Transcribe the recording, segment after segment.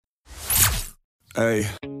Hey.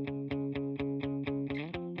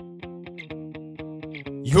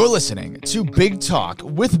 You're listening to Big Talk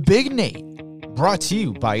with Big Nate, brought to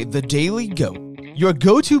you by The Daily Goat, your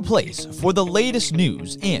go-to place for the latest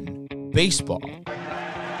news in baseball.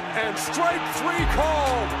 And strike three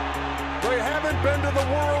called. They haven't been to the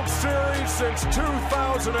World Series since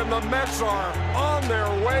 2000, and the Mets are on their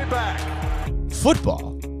way back.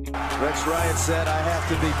 Football. Rex Ryan said, I have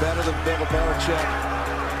to be better than Bill Belichick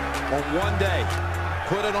on one day.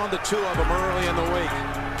 Put it on the two of them early in the week.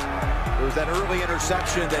 There was that early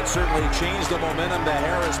interception that certainly changed the momentum to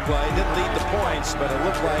Harris play. Didn't lead the points, but it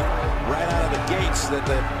looked like right out of the gates that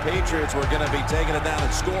the Patriots were going to be taking it down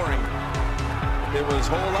and scoring. It was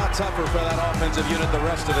a whole lot tougher for that offensive unit the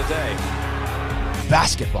rest of the day.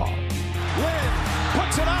 Basketball. Lin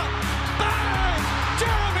puts it up. Bang!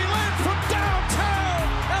 Jeremy Lin from downtown,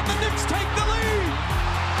 and the Knicks take the lead.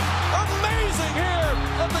 Amazing here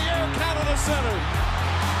at the Air Canada Center.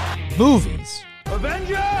 Movies.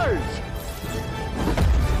 Avengers!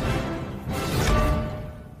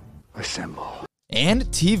 Assemble. And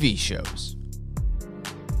TV shows.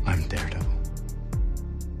 I'm Daredevil.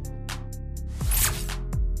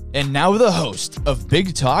 And now the host of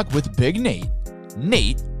Big Talk with Big Nate,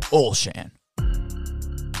 Nate Olshan.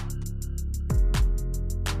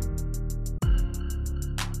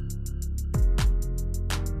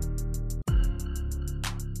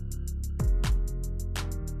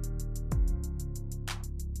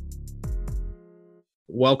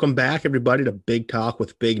 Welcome back, everybody, to Big Talk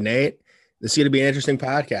with Big Nate. This is going to be an interesting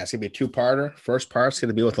podcast. It's going to be a two-parter. First part's going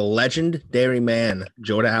to be with a legendary man,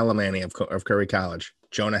 Jonah Alemany of Curry College.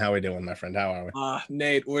 Jonah, how are we doing, my friend? How are we?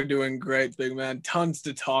 Nate, we're doing great, big man. Tons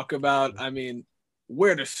to talk about. I mean,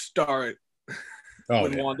 where to start with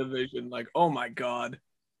WandaVision? Like, oh my God.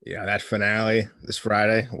 Yeah, that finale this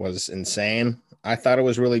Friday was insane. I thought it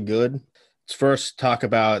was really good. Let's first talk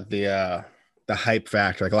about the hype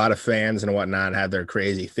factor. Like, a lot of fans and whatnot had their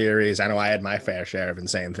crazy theories. I know I had my fair share of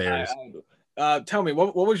insane theories. Tell me,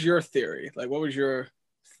 what was your theory? Like, what was your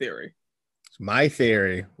theory? My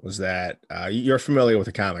theory was that you're familiar with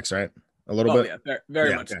the comics, right? A little bit? Yeah,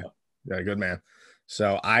 very much so. Yeah, good man.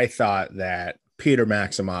 So I thought that Peter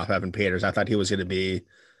Maximoff, Evan Peters, I thought he was going to be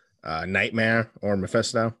Nightmare or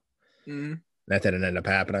Mephisto. Mm-hmm. That didn't end up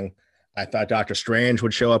happening. I thought Doctor Strange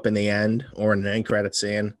would show up in the end or in an end credit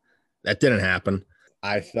scene. That didn't happen.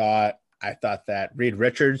 I thought that Reed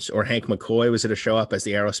Richards or Hank McCoy was going to show up as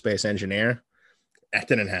the aerospace engineer. That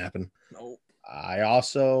didn't happen. Nope. I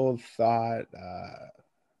also thought,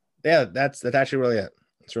 that's actually really it.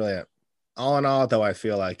 That's really it. All in all, though, I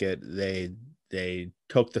feel like they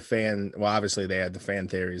took the fan. Well, obviously they had the fan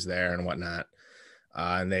theories there and whatnot,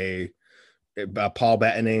 and Paul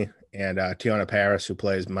Bettany and Tiana Paris, who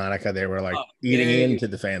plays Monica, they were like eating into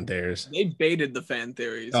the fan theories. They baited the fan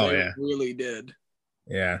theories. Oh, they really did.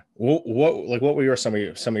 Yeah. What were some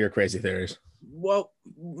of your crazy theories? Well,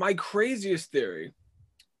 my craziest theory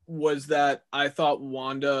was that I thought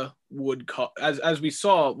Wanda would as we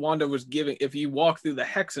saw, Wanda was giving, if you walk through the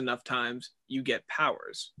hex enough times, you get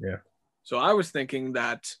powers. Yeah. So I was thinking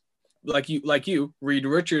that like you, Reed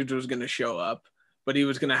Richards was going to show up, but he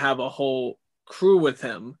was going to have a whole crew with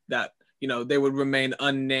him that, you know, they would remain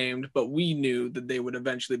unnamed, but we knew that they would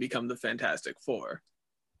eventually become the Fantastic Four.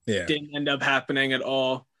 Yeah. Didn't end up happening at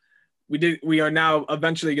all. We are now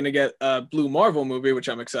eventually going to get a Blue Marvel movie, which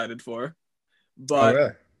I'm excited for. But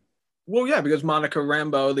really? Well, yeah, because Monica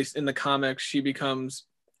Rambeau, at least in the comics, she becomes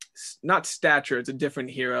not Stature, it's a different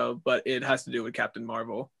hero, but it has to do with Captain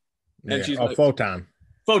Marvel. And she's like, Photon.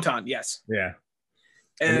 Photon, yes. Yeah.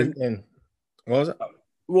 And what was it?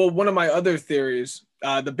 Well, one of my other theories,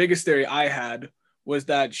 the biggest theory I had was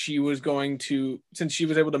that she was going to, since she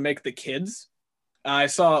was able to make the kids, I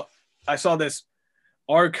saw this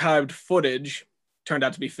archived footage, turned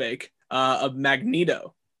out to be fake, of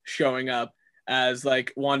Magneto showing up as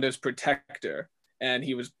like Wanda's protector, and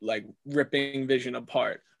he was like ripping Vision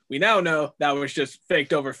apart. We now know that was just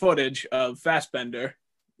faked over footage of Fassbender.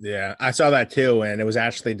 Yeah, I saw that too, and it was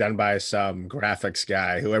actually done by some graphics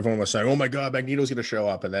guy who everyone was saying, "Oh my God, Magneto's going to show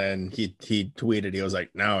up," and then he tweeted, he was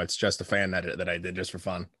like, "No, it's just a fan edit that I did just for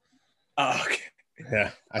fun." Oh, okay.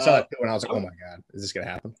 Yeah, I saw that too, and I was like, "Oh my God, is this going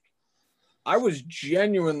to happen?" I was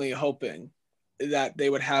genuinely hoping that they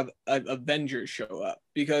would have an Avengers show up,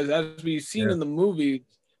 because as we've seen in the movie,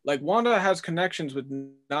 like Wanda has connections with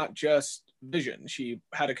not just Vision. She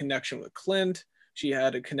had a connection with Clint. She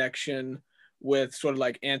had a connection with sort of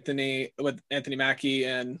like Anthony Mackie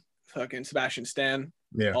and fucking Sebastian Stan.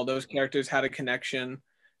 Yeah. All those characters had a connection.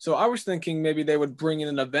 So I was thinking maybe they would bring in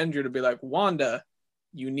an Avenger to be like, Wanda,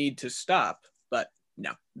 you need to stop. But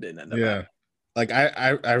no, didn't end up happening. like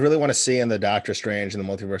I really want to see in the Doctor Strange and the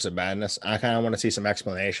Multiverse of Madness. I kind of want to see some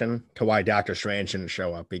explanation to why Doctor Strange didn't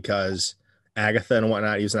show up, because Agatha and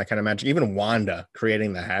whatnot using that kind of magic, even Wanda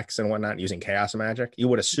creating the hex and whatnot using chaos magic. You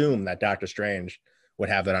would assume that Doctor Strange would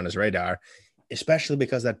have that on his radar, especially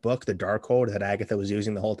because that book, the Darkhold that Agatha was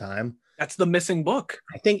using the whole time. That's the missing book.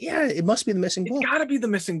 I think, yeah, it must be the missing book. It's got to be the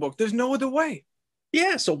missing book. There's no other way.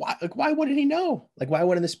 Yeah, so why wouldn't he know? Like, why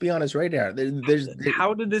wouldn't this be on his radar?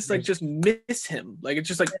 How did this like just miss him? Like, it's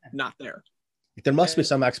just like not there. There must be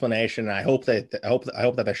some explanation. I hope that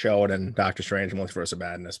they show it in Doctor Strange and Multiverse of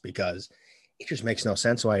Madness, because it just makes no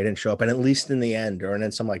sense why he didn't show up. And at least in the end, or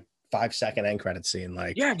in some like 5-second end credit scene,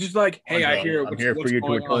 like, yeah, just like, hey, I'm here for you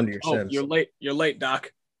to atone to your sins. You're late,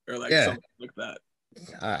 Doc, or like something like that.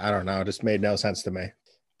 I don't know. It just made no sense to me.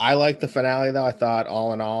 I liked the finale though. I thought,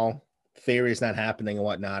 all in all, theories not happening and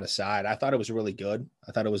whatnot aside, I thought it was really good.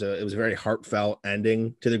 I thought it was a very heartfelt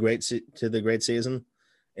ending to the great season,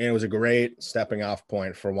 and it was a great stepping off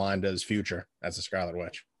point for Wanda's future as the Scarlet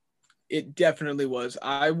Witch. It definitely was.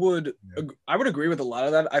 I would agree with a lot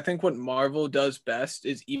of that. I think what Marvel does best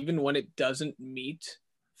is, even when it doesn't meet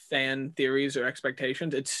fan theories or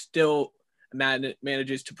expectations, it still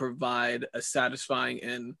manages to provide a satisfying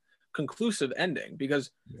and conclusive ending,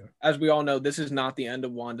 because as we all know, this is not the end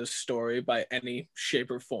of Wanda's story by any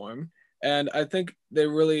shape or form, and I think they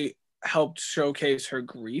really helped showcase her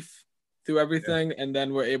grief through everything, and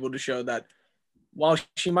then we're able to show that while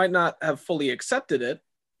she might not have fully accepted it,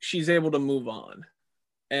 she's able to move on,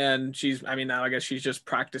 and now I guess she's just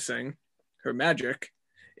practicing her magic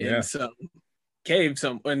in some cave,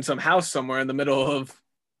 in some house somewhere in the middle of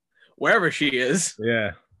wherever she is.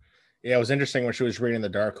 Yeah, it was interesting when she was reading the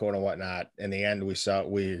Darkhold and whatnot. In the end,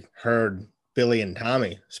 we heard Billy and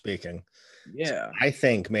Tommy speaking. Yeah. So I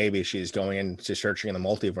think maybe she's going into searching in the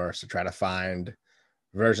multiverse to try to find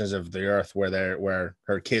versions of the Earth where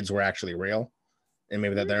her kids were actually real, and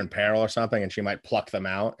maybe that they're in peril or something, and she might pluck them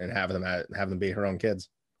out and have them be her own kids.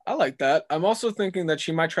 I like that. I'm also thinking that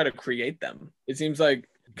she might try to create them. It seems like,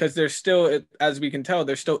 because they're still, as we can tell,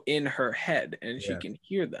 they're still in her head, and she can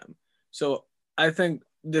hear them. So I think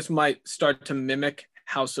this might start to mimic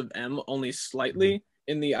House of M only slightly,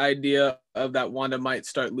 in the idea of that Wanda might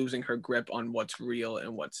start losing her grip on what's real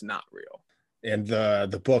and what's not real. And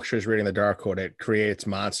the book she was reading, the Darkhold, it creates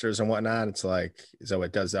monsters and whatnot. It's like, so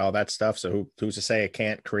it does all that stuff. So who's to say it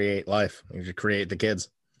can't create life? You should create the kids.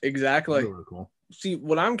 Exactly. Really cool. See,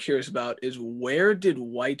 what I'm curious about is, where did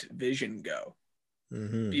White Vision go?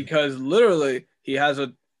 Because literally he has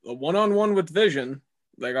a one-on-one with Vision,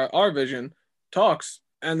 like our Vision, talks,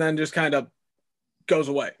 and then just kind of goes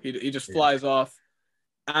away. He just flies off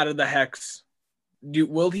out of the hex.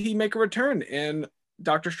 Will he make a return in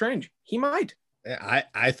Doctor Strange? He might.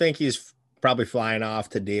 I think he's probably flying off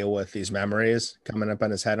to deal with these memories coming up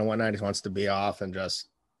on his head and whatnot. He wants to be off and just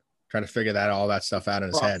trying to figure all that stuff out in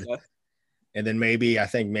his head. And then maybe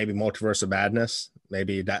Multiverse of Madness.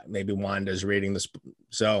 Maybe Wanda's reading this.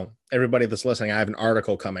 So everybody that's listening, I have an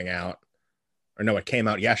article coming out. Or no, it came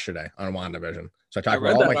out yesterday on WandaVision. So I talk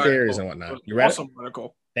about all my theories and whatnot. You read awesome it?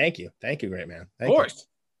 article. Thank you, great man. Of course. You.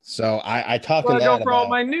 So I talked in that go for all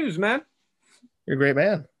my news, man. You're a great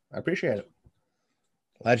man. I appreciate it.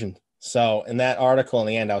 Legend. So in that article, in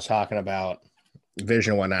the end, I was talking about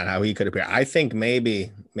Vision and whatnot, how he could appear. I think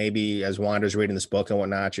maybe as Wanda's reading this book and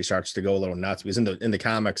whatnot, she starts to go a little nuts, because in the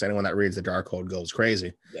comics, anyone that reads the Darkhold goes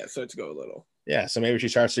crazy. Yeah, starts to go a little. Yeah, so maybe she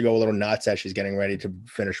starts to go a little nuts as she's getting ready to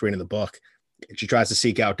finish reading the book. She tries to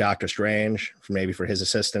seek out Doctor Strange for his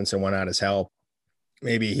assistance and whatnot, his help.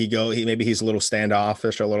 Maybe he's a little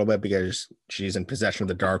standoffish a little bit because she's in possession of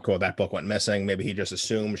the Darkhold. That book went missing. Maybe he just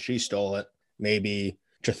assumes she stole it. Maybe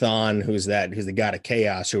Chthon, who's the god of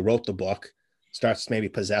chaos who wrote the book, starts to maybe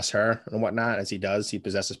possess her and whatnot. As he does, he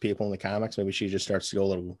possesses people in the comics. Maybe she just starts to go a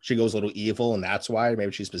little evil, and that's why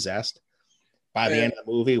maybe she's possessed. By the end of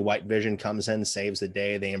the movie, White Vision comes in, saves the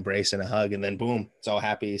day, they embrace and a hug, and then boom, it's all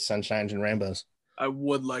happy, sunshines and rainbows. I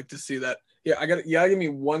would like to see that. Yeah, give me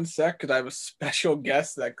 1 sec, because I have a special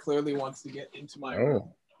guest that clearly wants to get into my room.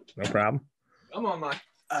 No problem. Come on,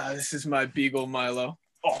 this is my Beagle Milo.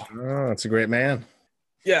 Oh, that's a great man.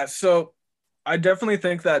 Yeah, so I definitely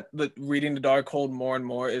think that reading the Darkhold more and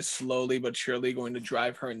more is slowly but surely going to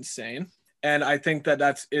drive her insane. And I think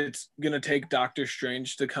that it's going to take Doctor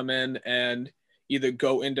Strange to come in and either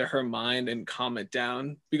go into her mind and calm it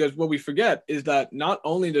down. Because what we forget is that not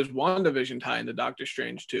only does WandaVision tie into Doctor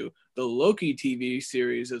Strange too, the Loki TV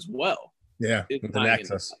series as well. Yeah, the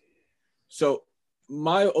Nexus. So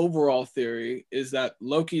my overall theory is that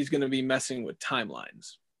Loki is going to be messing with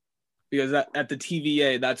timelines. Because at the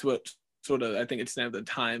TVA, that's what sort of, I think it's named the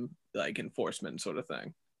time like enforcement sort of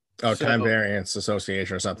thing. Oh, So- time variance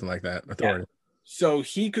association or something like that. Authority. So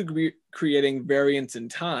he could be creating variance in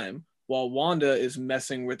time while Wanda is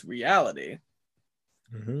messing with reality.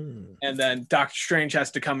 Mhm. And then Doctor Strange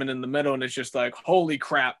has to come in the middle, and it's just like, holy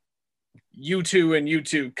crap, you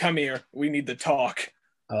two, come here. We need to talk.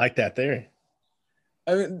 I like that theory.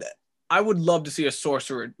 I mean, I would love to see a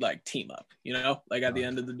sorcerer like team up, like at the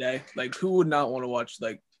end of the day. Like, who would not want to watch,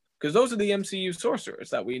 like, because those are the MCU sorcerers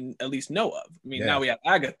that we at least know of. I mean, Yeah. now we have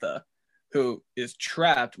Agatha, who is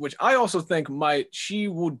trapped, which I also think she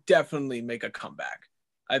will definitely make a comeback.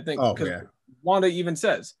 I think Oh, because yeah. Wanda even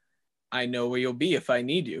says, I know where you'll be if I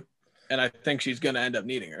need you. And I think she's going to end up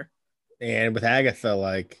needing her. And with Agatha,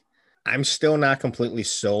 like, I'm still not completely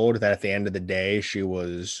sold that at the end of the day, she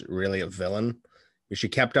was really a villain. She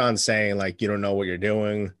kept on saying, like, you don't know what you're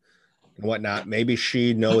doing and whatnot. Maybe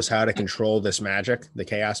she knows how to control this magic, the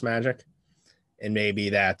chaos magic. And maybe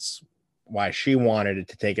that's why she wanted it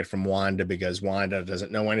to take it from Wanda, because Wanda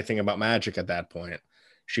doesn't know anything about magic at that point.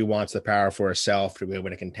 She wants the power for herself to be able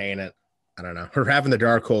to contain it. I don't know. Her having the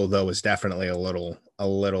Darkhold, though, is definitely a little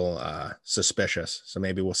suspicious. So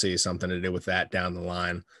maybe we'll see something to do with that down the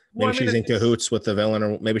line. Maybe Well, I mean, she's in cahoots with the villain,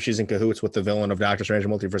 or maybe she's in cahoots with the villain of Doctor Strange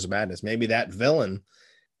and Multiverse of Madness. Maybe that villain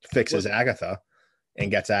fixes Agatha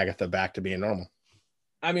and gets Agatha back to being normal.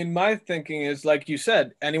 I mean, my thinking is, like you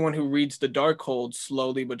said, anyone who reads the Darkhold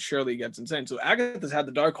slowly but surely gets insane. So Agatha's had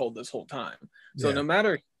the Darkhold this whole time. So Yeah. no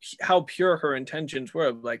matter how pure her intentions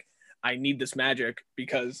were, like, I need this magic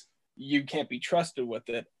because you can't be trusted with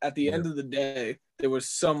it. At the end of the day, there was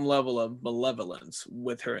some level of malevolence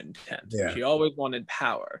with her intent. Yeah. She always wanted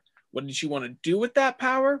power. What did she want to do with that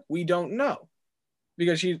power? We don't know.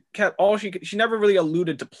 Because she never really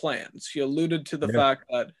alluded to plans. She alluded to the fact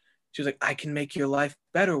that she was like, I can make your life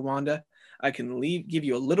better, Wanda. I can give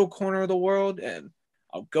you a little corner of the world and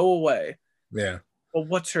I'll go away. Yeah. But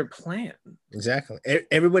what's her plan? Exactly.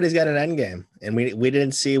 Everybody's got an end game, and we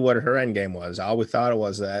didn't see what her end game was. All we thought it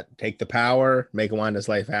was that take the power, make Wanda's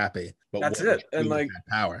life happy. But That's what it. would she And do with like that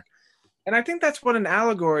power. And I think that's what an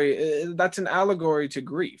allegory. That's an allegory to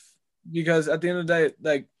grief, because at the end of the day,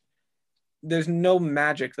 like, there's no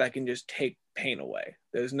magic that can just take pain away.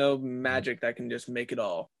 There's no magic that can just make it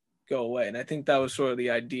all go away. And I think that was sort of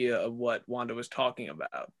the idea of what Wanda was talking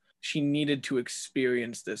about. She needed to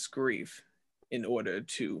experience this grief in order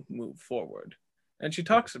to move forward. And she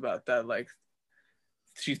talks about that, like,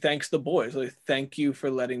 she thanks the boys, like, thank you for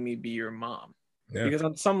letting me be your mom. Yeah. Because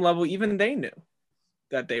on some level, even they knew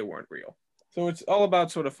that they weren't real. So it's all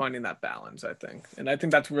about sort of finding that balance, I think. And I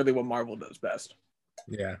think that's really what Marvel does best.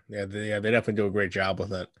 Yeah, they definitely do a great job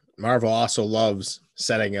with it. Marvel also loves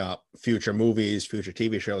setting up future movies, future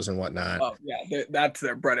TV shows, and whatnot. Oh yeah, that's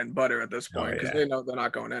their bread and butter at this point, because they know they're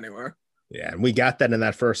not going anywhere. Yeah, and we got that in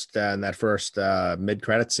that first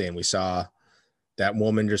mid-credit scene. We saw that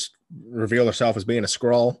woman just reveal herself as being a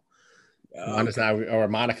Skrull.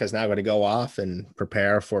 Monica's now going to go off and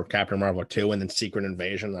prepare for Captain Marvel 2 and then Secret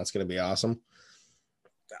Invasion. That's going to be awesome.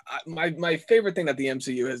 My favorite thing that the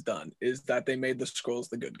MCU has done is that they made the Skrulls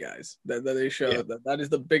the good guys. That they show that is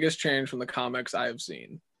the biggest change from the comics I have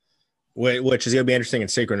seen. Which is going to be interesting in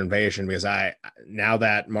Secret Invasion, because now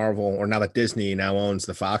that Disney now owns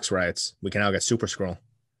the Fox rights, we can now get Super Skrull.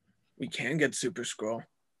 We can get Super Skrull.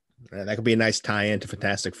 And that could be a nice tie-in to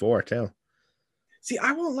Fantastic Four too. See,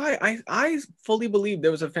 I won't lie. I fully believe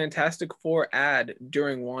there was a Fantastic Four ad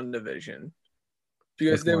during WandaVision,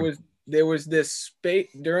 because there was this space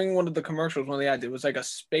during one of the commercials. One of the ads, it was like a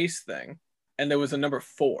space thing, and there was a number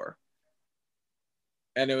 4,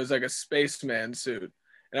 and it was like a spaceman suit.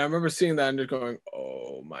 And I remember seeing that and just going,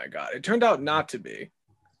 "Oh my god!" It turned out not to be,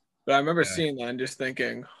 but I remember seeing that and just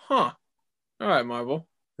thinking, "Huh, all right, Marvel."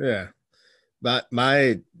 Yeah, but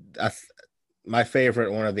my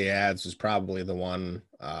favorite one of the ads was probably the one,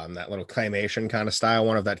 that little claymation kind of style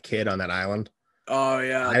one of that kid on that island. Oh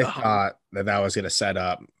yeah, I thought that was going to set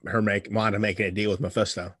up Wanda making a deal with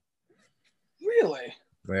Mephisto. Really?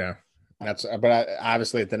 Yeah, but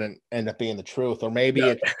obviously it didn't end up being the truth, or maybe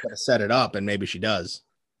it's going to set it up, and maybe she does.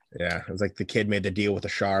 Yeah, it was like the kid made the deal with the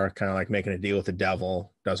shark, kind of like making a deal with the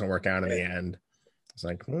devil. Doesn't work out in the end. It's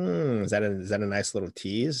like, is that a nice little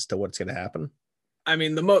tease to what's going to happen? I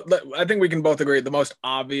mean, I think we can both agree the most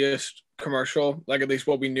obvious commercial, like at least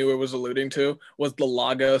what we knew it was alluding to, was the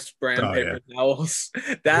Lagos brand paper towels.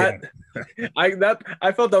 I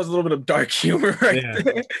felt that was a little bit of dark humor right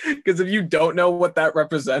there. Because if you don't know what that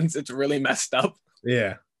represents, it's really messed up.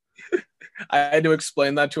 Yeah. I had to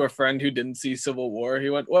explain that to a friend who didn't see Civil War. He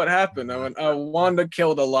went, "What happened?" I went, "Wanda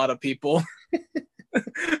killed a lot of people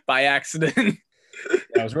by accident."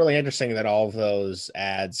 It was really interesting that all of those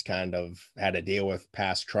ads kind of had to deal with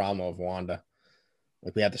past trauma of Wanda.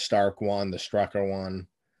 Like we had the Stark one, the Strucker one.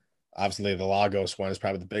 Obviously, the Lagos one is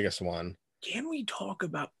probably the biggest one. Can we talk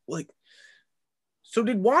about so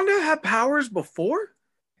did Wanda have powers before?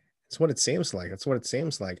 That's what it seems like.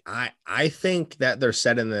 I think that they're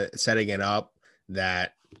setting it up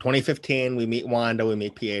that 2015 we meet Wanda, we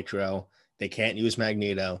meet Pietro. They can't use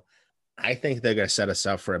Magneto. I think they're gonna set us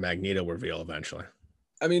up for a Magneto reveal eventually.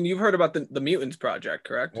 I mean, you've heard about the Mutants Project,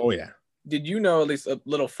 correct? Oh yeah. Did you know, at least a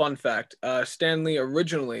little fun fact, Stan Lee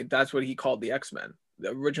originally, that's what he called the X-Men.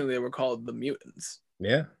 Originally, they were called the Mutants.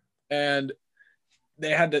 Yeah. And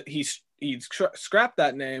they had to, he scrapped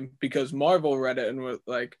that name because Marvel read it and was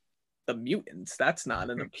like, the Mutants, that's not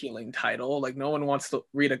an appealing title. Like, no one wants to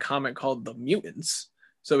read a comic called The Mutants.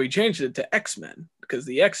 So he changed it to X-Men because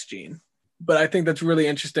the X gene. But I think that's really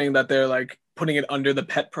interesting that they're like putting it under the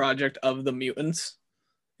pet project of the Mutants.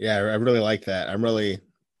 Yeah, I really like that. I'm really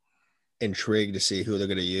intrigued to see who they're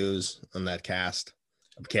going to use on that cast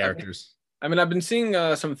of characters. I mean, I've been seeing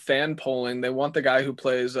some fan polling. They want the guy who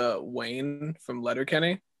plays Wayne from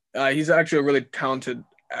Letterkenny. He's actually a really talented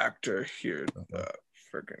actor here.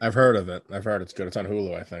 I've heard of it. I've heard it's good. It's on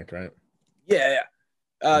Hulu, I think, right? Yeah.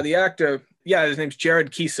 The actor, his name's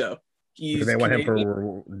Jared Kiso. They want him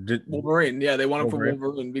for Wolverine. Yeah, they want him for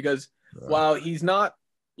Wolverine because while he's not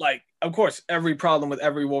like, of course, every problem with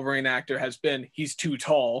every Wolverine actor has been he's too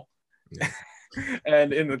tall. Yeah.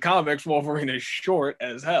 And in the comics, Wolverine is short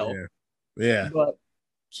as hell. Yeah. But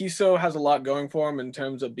Kiso has a lot going for him in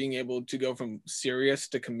terms of being able to go from serious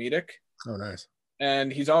to comedic. Oh, nice.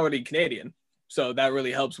 And he's already Canadian. So that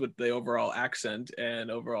really helps with the overall accent and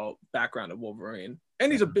overall background of Wolverine.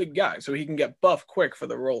 And he's a big guy, so he can get buff quick for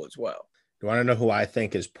the role as well. You want to know who I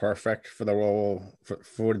think is perfect for the role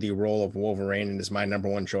for the role of Wolverine and is my number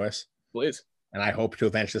one choice? Please. And I hope to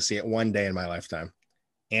eventually see it one day in my lifetime.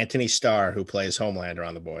 Anthony Starr, who plays Homelander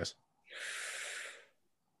on The Boys.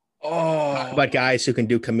 Oh. Talk about guys who can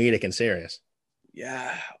do comedic and serious.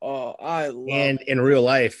 Yeah. Oh, I love And in real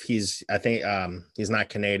life, he's not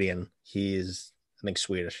Canadian. He's, I think,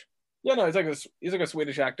 Swedish. Yeah, no, he's like a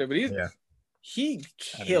Swedish actor, but he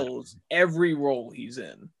kills every role he's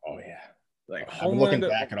in. Oh yeah. Like I'm looking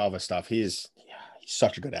back at all this stuff. He's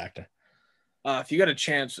such a good actor. If you get a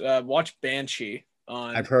chance, watch Banshee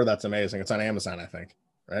on. I've heard that's amazing. It's on Amazon, I think,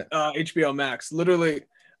 right? HBO Max. Literally,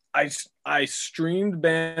 I streamed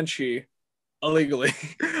Banshee illegally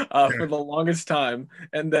for the longest time,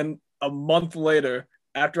 and then a month later,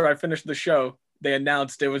 after I finished the show, they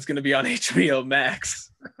announced it was going to be on HBO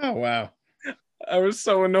Max. Oh wow! I was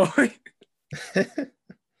so annoyed.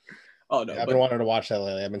 Oh no! I've been wanting to watch that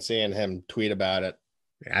lately. I've been seeing him tweet about it.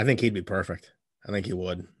 I think he'd be perfect. I think he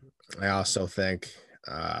would. I also think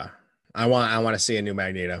I want to see a new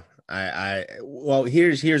Magneto. Well,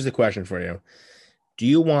 here's the question for you. Do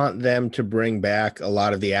you want them to bring back a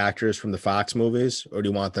lot of the actors from the Fox movies, or do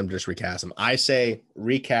you want them to just recast them? I say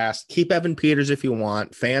recast. Keep Evan Peters if you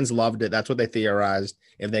want. Fans loved it. That's what they theorized.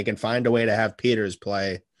 If they can find a way to have Peters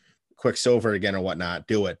play Quicksilver again or whatnot,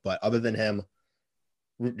 do it. But other than him,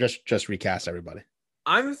 just recast everybody.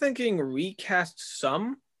 I'm thinking recast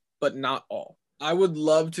some, but not all. I would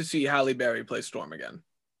love to see Halle Berry play Storm again.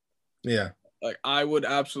 Yeah. Like, I would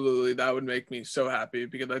absolutely, that would make me so happy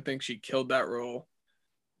because I think she killed that role.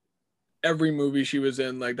 Every movie she was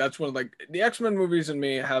in, like, that's one of, like, the X-Men movies and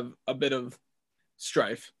me have a bit of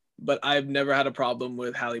strife, but I've never had a problem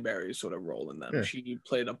with Halle Berry's sort of role in them. Yeah. She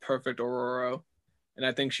played a perfect Aurora, and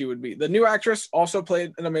I think she would be. The new actress also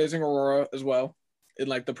played an amazing Aurora as well in,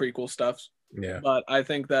 like, the prequel stuff. Yeah. But I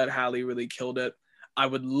think that Halle really killed it. I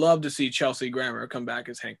would love to see Chelsea Grammer come back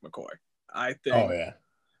as Hank McCoy. I think. Oh, yeah.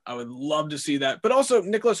 I would love to see that. But also,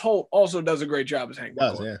 Nicholas Hoult also does a great job as Hank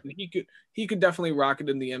McCoy. Yeah. He could definitely rock it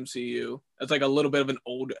in the MCU. It's like a little bit of an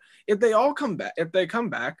older. If they come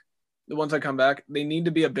back, the ones that come back, they need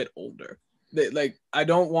to be a bit older. I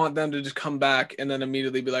don't want them to just come back and then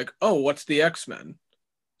immediately be like, oh, what's the X-Men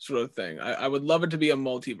sort of thing. I would love it to be a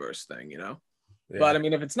multiverse thing, you know? Yeah. But I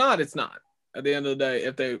mean, if it's not, it's not. At the end of the day,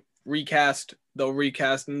 if they recast, they'll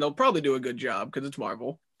recast and they'll probably do a good job because it's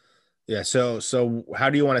Marvel. Yeah. So how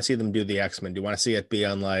do you want to see them do the X-Men? Do you want to see it be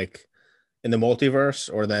on like in the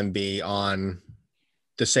multiverse or then be on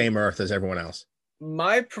the same Earth as everyone else?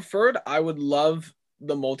 My preferred, I would love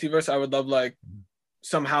the multiverse. I would love like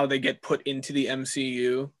somehow they get put into the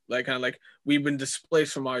MCU, like kind of like we've been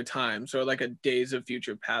displaced from our time. So like a Days of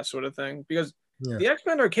Future Past sort of thing, because the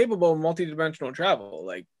X-Men are capable of multidimensional travel.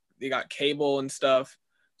 Like they got Cable and stuff.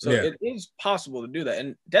 So it is possible to do that.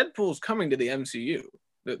 And Deadpool's coming to the MCU.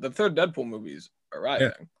 The third Deadpool movie is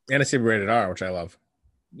arriving. And it's even rated R, which I love.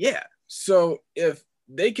 Yeah. So if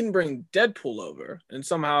they can bring Deadpool over and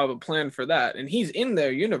somehow have a plan for that, and he's in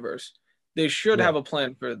their universe, they should have a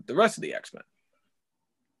plan for the rest of the X-Men.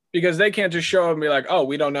 Because they can't just show up and be like, oh,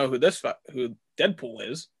 we don't know who Deadpool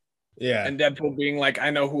is. Yeah. And Deadpool being like, I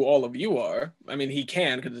know who all of you are. I mean, he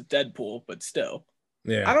can because it's Deadpool, but still.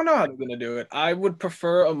 Yeah. I don't know how they're going to do it. I would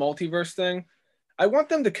prefer a multiverse thing. I want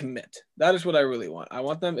them to commit. That is what I really want. I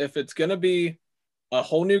want them, if it's going to be a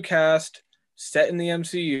whole new cast set in the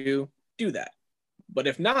MCU, do that. But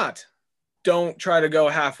if not, don't try to go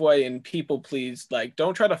halfway and people please. Like,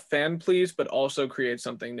 don't try to fan please, but also create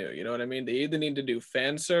something new. You know what I mean? They either need to do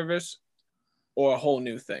fan service or a whole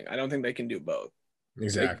new thing. I don't think they can do both.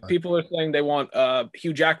 Exactly. Like, people are saying they want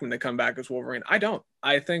Hugh Jackman to come back as Wolverine. I don't.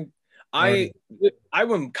 I think I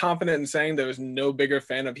am confident in saying there is no bigger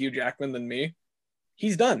fan of Hugh Jackman than me.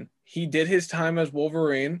 He's done. He did his time as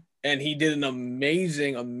Wolverine, and he did an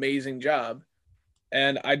amazing, amazing job.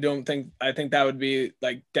 And I think that would be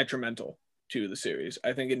like detrimental to the series.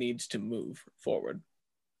 I think it needs to move forward.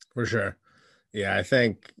 For sure. Yeah, I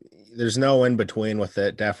think there's no in between with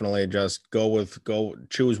it. Definitely just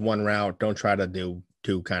choose one route. Don't try to do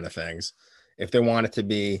two kind of things. If they want it to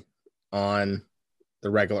be on the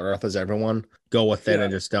regular Earth as everyone, go with it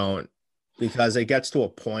and just don't, because it gets to a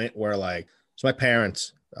point where, like, so my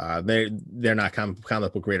parents, they're not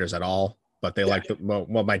comic book readers at all, but they like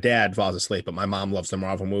my dad falls asleep, but my mom loves the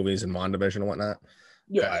Marvel movies and WandaVision and whatnot.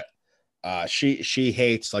 Yeah. But she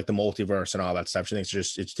hates like the multiverse and all that stuff. She thinks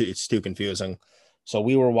it's too confusing. So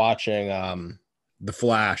we were watching the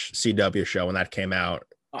Flash CW show when that came out,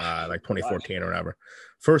 like 2014 or whatever.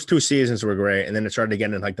 First two seasons were great, and then it started to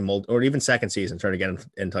get into like or even second season started to get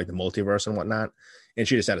into like the multiverse and whatnot. And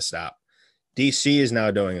she just had to stop. DC is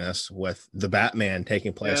now doing this with the Batman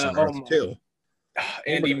taking place on Earth too.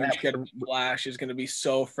 Andy Muschietti Flash is going to be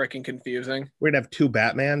so freaking confusing. We're gonna have two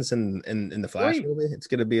Batmans in the Flash movie. It's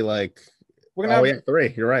gonna be like we're gonna have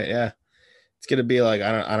three. You're right. Yeah, it's gonna be like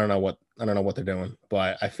I don't know what they're doing,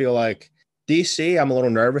 but I feel like DC. I'm a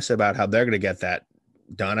little nervous about how they're gonna get that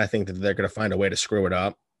done. I think that they're gonna find a way to screw it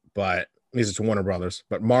up, but because it's Warner Brothers.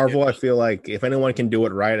 But Marvel, I feel like if anyone can do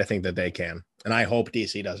it right, I think that they can, and I hope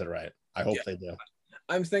DC does it right. I hope they do.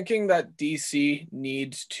 I'm thinking that DC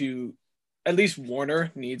needs to. At least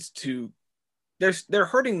Warner needs to. They're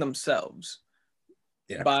hurting themselves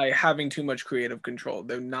by having too much creative control.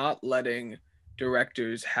 They're not letting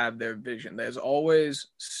directors have their vision. There's always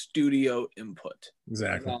studio input.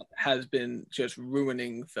 Exactly. That has been just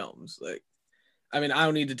ruining films. Like, I mean, I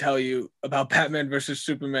don't need to tell you about Batman versus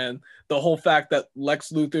Superman. The whole fact that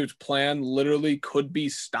Lex Luthor's plan literally could be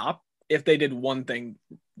stopped if they did one thing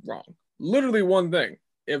wrong. Literally one thing.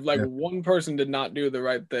 If one person did not do the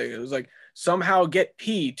right thing, it was like somehow get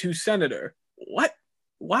P to senator. What?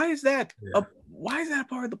 Why is that? Why is that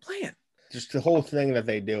part of the plan? Just the whole thing that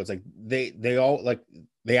they do. It's like they all like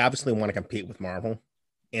they obviously want to compete with Marvel,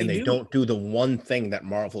 and they don't do the one thing that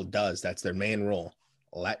Marvel does. That's their main role.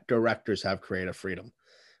 Let directors have creative freedom.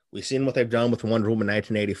 We've seen what they've done with Wonder Woman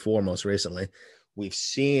 1984 most recently. We've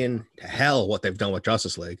seen to hell what they've done with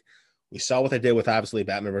Justice League. We saw what they did with obviously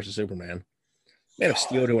Batman versus Superman. Man of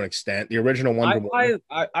Steel to an extent. The original Wonder Woman.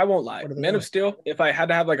 I won't lie. Man of Steel, if I had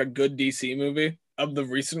to have like a good DC movie of the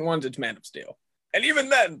recent ones, it's Man of Steel. And even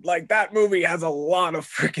then, like that movie has a lot of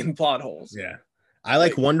freaking plot holes. Yeah. I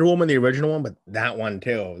like Wonder Woman, the original one, but that one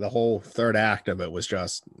too. The whole third act of it was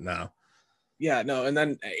just no. Yeah, no. And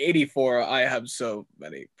then 84, I have so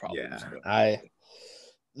many problems. Yeah.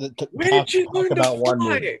 Where did she learn to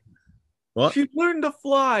fly? What? She learned to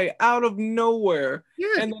fly out of nowhere.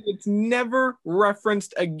 Yeah. And then it's never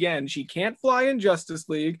referenced again. She can't fly in Justice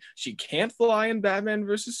League. She can't fly in Batman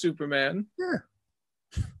versus Superman. Yeah.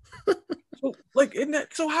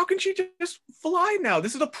 So how can she just fly now?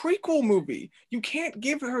 This is a prequel movie. You can't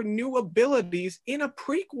give her new abilities in a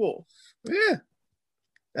prequel. Yeah.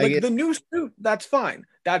 Like the new suit, that's fine.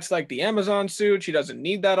 That's like the Amazon suit. She doesn't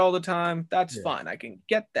need that all the time. That's fine. I can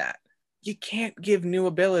get that. You can't give new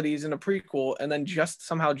abilities in a prequel and then just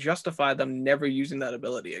somehow justify them never using that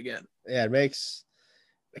ability again. Yeah, it makes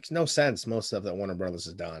no sense. Most stuff that Warner Brothers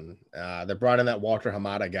has done. They brought in that Walter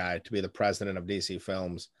Hamada guy to be the president of DC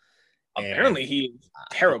Films. Apparently, he's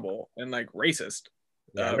terrible and like racist.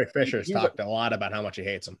 Rick Fisher's talked a lot about how much he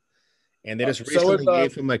hates him, and they just recently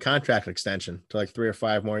gave him a contract extension to like 3 or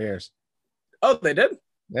 5 more years. Oh, they did?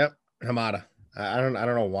 Yep, Hamada. I don't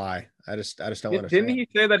know why. I just don't understand. Didn't he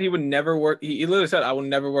say that he would never work? He literally said, "I will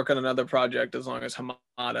never work on another project as long as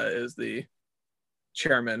Hamada is the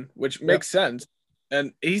chairman," which makes sense.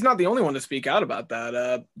 And he's not the only one to speak out about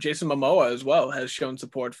that. Jason Momoa as well has shown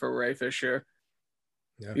support for Ray Fisher.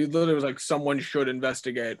 Yeah. He literally was like, someone should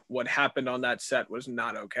investigate. What happened on that set was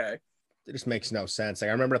not okay. It just makes no sense. Like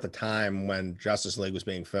I remember at the time when Justice League was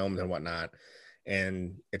being filmed and whatnot,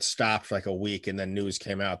 and it stopped for like a week, and then news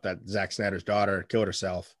came out that Zack Snyder's daughter killed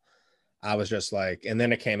herself. I was just like, and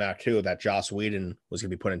then it came out too that Joss Whedon was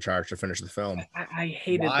going to be put in charge to finish the film. I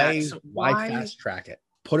hated why, that. So why fast track it?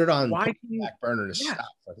 Put it on why back burner to yeah. stop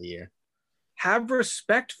for the year. Have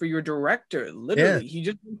respect for your director. Literally, he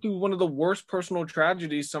just went through one of the worst personal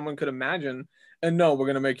tragedies someone could imagine. And no, we're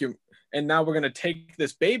gonna make you. And now we're gonna take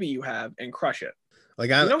this baby you have and crush it.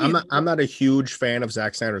 Like I'm not a huge fan of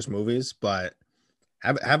Zack Snyder's movies, but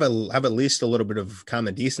have at least a little bit of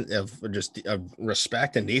common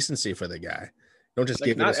respect and decency for the guy. Don't just like,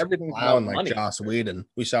 give not it everything clown like like Joss Whedon.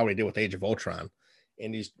 We saw what he did with Age of Ultron,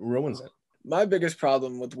 and he ruins it. My biggest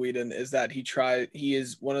problem with Whedon is that he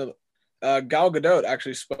is one of Gal Gadot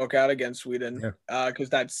actually spoke out against Whedon because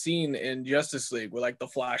that scene in Justice League where like the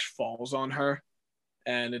Flash falls on her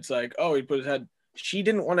and it's like, oh, he put his head. She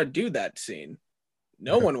didn't want to do that scene.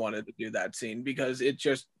 No one wanted to do that scene because it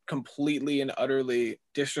just completely and utterly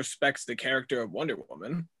disrespects the character of Wonder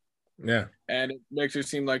Woman. Yeah. And it makes her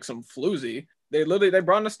seem like some floozy. They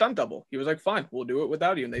brought in a stunt double. He was like, fine, we'll do it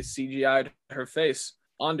without you. And they CGI'd her face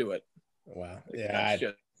onto it. Wow. Like, yeah.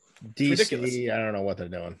 DC, ridiculous. I don't know what they're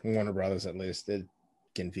doing. Warner Brothers, at least, it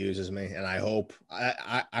confuses me. And I hope,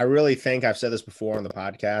 I really think I've said this before on the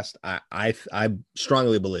podcast. I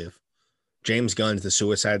strongly believe James Gunn's The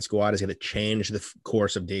Suicide Squad is going to change the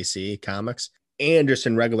course of DC Comics and just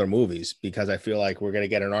in regular movies, because I feel like we're going to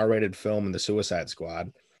get an R-rated film in The Suicide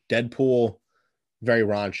Squad. Deadpool, very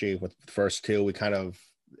raunchy with the first two.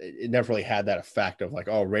 It never really had that effect of like,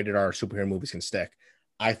 oh, rated R superhero movies can stick.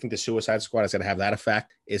 I think The Suicide Squad is going to have that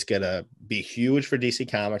effect. It's going to be huge for DC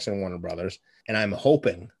Comics and Warner Brothers. And I'm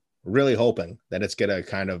really hoping that it's going to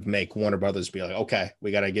kind of make Warner Brothers be like, okay,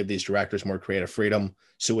 we got to give these directors more creative freedom.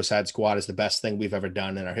 Suicide Squad is the best thing we've ever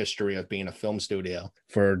done in our history of being a film studio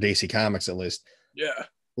for DC Comics, at least. Yeah.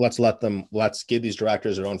 Let's give these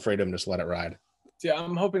directors their own freedom. Just let it ride. Yeah,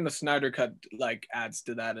 I'm hoping the Snyder Cut like adds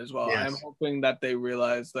to that as well. Yes. I'm hoping that they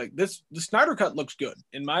realize like the Snyder Cut looks good.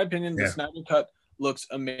 In my opinion, the Snyder Cut looks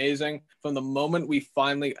amazing. From the moment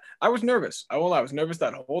I was nervous. I was nervous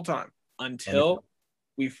that whole time until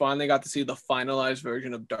we finally got to see the finalized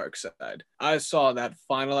version of Darkseid. I saw that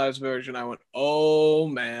finalized version. I went, oh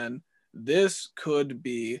man, this could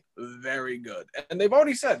be very good. And they've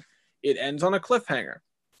already said it ends on a cliffhanger.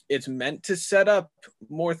 It's meant to set up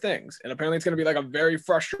more things. And apparently it's going to be like a very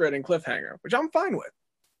frustrating cliffhanger, which I'm fine with.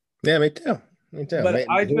 Yeah, me too. But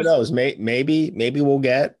who knows? Maybe we'll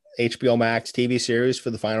get HBO Max TV series for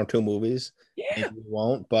the final two movies. Yeah. Maybe we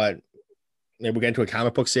won't, but maybe we'll get into a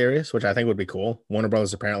comic book series, which I think would be cool. Warner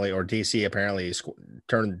Brothers apparently, or DC apparently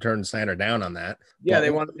turned Snyder down on that. Yeah, he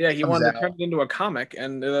wanted to turn it into a comic,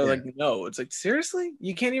 and they're like, no. It's like, seriously?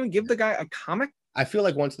 You can't even give the guy a comic? I feel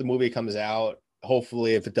like once the movie comes out,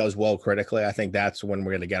 hopefully if it does well critically, I think that's when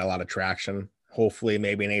we're going to get a lot of traction. Hopefully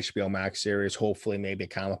maybe an HBO Max series, hopefully maybe a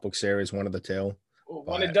comic book series, one of the two. Well,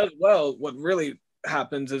 when it does well, what really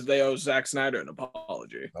happens is they owe Zack Snyder an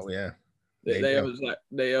apology. Oh yeah. They owe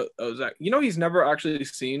Zack. You know, he's never actually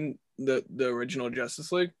seen the original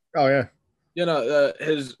Justice League. Oh yeah. You know,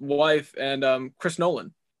 his wife and Chris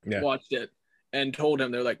Nolan watched it and told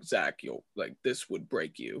him, they're like, Zack, this would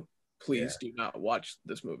break you. Please do not watch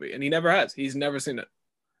this movie. And he never has. He's never seen it.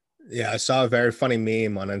 Yeah, I saw a very funny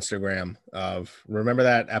meme on Instagram of, remember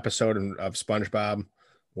that episode of SpongeBob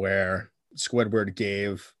where Squidward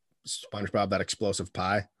gave SpongeBob that explosive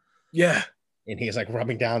pie? Yeah. And he's like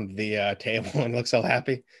rubbing down the table and looks all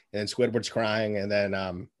happy. And then Squidward's crying. And then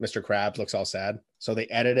Mr. Krabs looks all sad. So they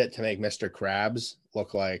edit it to make Mr. Krabs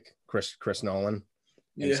look like Chris Nolan.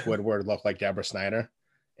 And Squidward look like Deborah Snyder.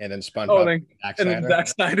 And then SpongeBob Zack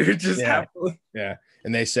Snyder just happened. Yeah.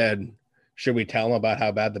 And they said, should we tell him about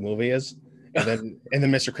how bad the movie is? And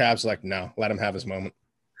then Mr. Krabs is like, no, let him have his moment.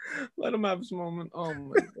 Let him have his moment. Oh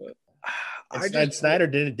my God. Snyder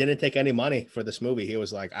didn't take any money for this movie. He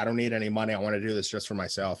was like, I don't need any money. I want to do this just for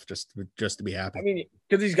myself, just to be happy. I mean,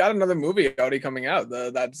 because he's got another movie already coming out,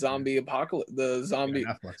 that zombie apocalypse, the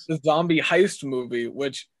zombie heist movie,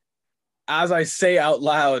 which, as I say out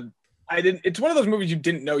loud, it's one of those movies you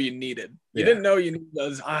didn't know you needed. You didn't know you needed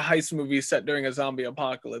a heist movie set during a zombie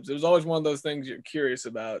apocalypse. It was always one of those things you're curious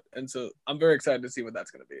about. And so I'm very excited to see what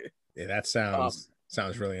that's going to be. Yeah, that sounds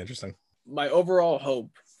really interesting. My overall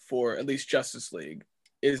hope for at least Justice League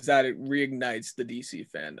is that it reignites the DC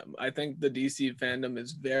fandom. I think the DC fandom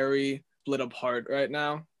is very split apart right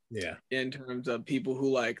now. Yeah. In terms of people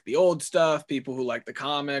who like the old stuff, people who like the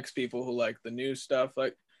comics, people who like the new stuff.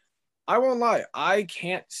 Like, I won't lie. I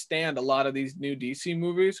can't stand a lot of these new DC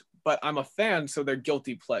movies, but I'm a fan, so they're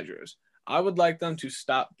guilty pleasures. I would like them to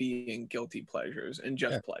stop being guilty pleasures and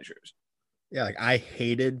just pleasures. Yeah, like I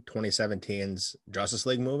hated 2017's Justice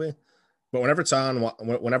League movie, but whenever it's on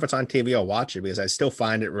TV, I'll watch it because I still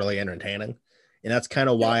find it really entertaining, and that's kind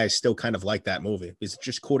of why I still kind of like that movie because it's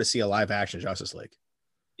just cool to see a live action Justice League.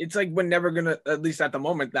 It's like we're never gonna, at least at the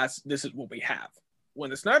moment, this is what we have. When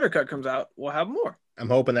the Snyder Cut comes out, we'll have more. I'm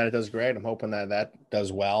hoping that it does great. I'm hoping that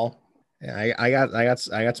does well. Yeah, I got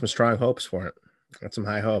some strong hopes for it. Got some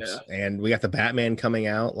high hopes, and we got the Batman coming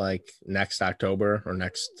out like next October or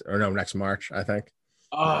next March, I think.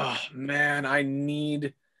 Oh man, I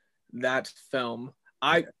need that film.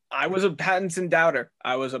 I was a Pattinson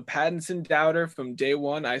doubter from day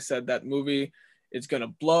one. I said that movie is gonna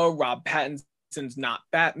blow. Rob Pattinson's not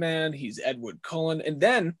Batman. He's Edward Cullen. And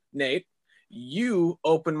then Nate, you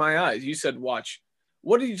opened my eyes. You said, "Watch."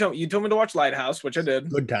 What did you tell me? You told me to watch Lighthouse, which I did.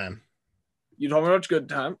 Good Time. You told me to watch Good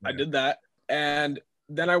Time. Yeah. I did that. And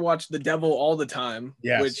then I watched The Devil All the Time,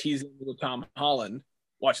 which he's in with Tom Holland.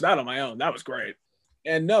 Watched that on my own. That was great.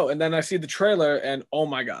 And then I see the trailer and oh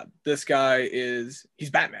my God, this guy he's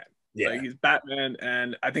Batman. Yeah. Like he's Batman.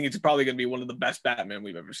 And I think it's probably going to be one of the best Batman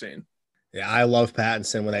we've ever seen. Yeah. I love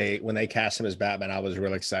Pattinson. When they cast him as Batman, I was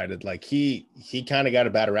really excited. Like he kind of got a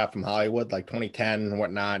bad rap from Hollywood, like 2010 and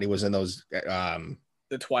whatnot. He was in those, the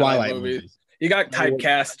Twilight movies. He got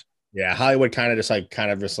typecast. Yeah, Hollywood kind of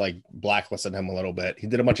just blacklisted him a little bit. He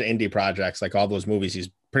did a bunch of indie projects, like all those movies he's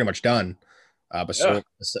pretty much done. Until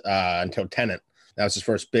Tenet, that was his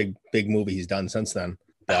first big movie he's done since then.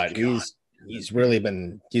 But he's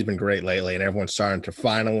been great lately, and everyone's starting to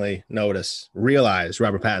finally realize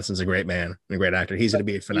Robert Pattinson's a great man and a great actor. He's going to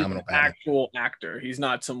be a phenomenal actual actor. He's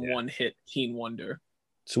not some one-hit teen wonder.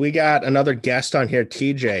 So we got another guest on here,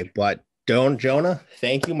 TJ. But Jonah,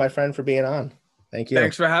 thank you, my friend, for being on. Thank you.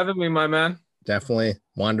 Thanks for having me, my man. Definitely.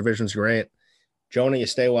 WandaVision's great. Jonah, you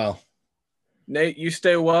stay well. Nate, you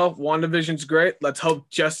stay well. WandaVision's great. Let's hope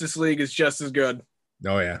Justice League is just as good.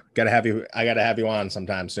 Oh, yeah. I got to have you on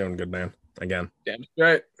sometime soon, good man. Again. Damn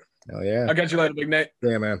straight. Hell yeah. I'll catch you later, Big Nate.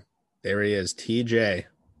 Yeah, man. There he is, TJ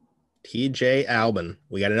Albin.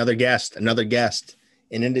 We got another guest, and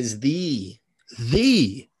it is the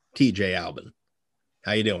TJ Albin.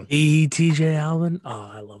 How you doing? The TJ Albin. Oh,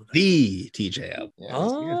 I love that. The TJ Albin.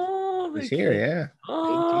 Yeah, he's here. Yeah.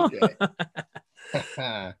 Oh.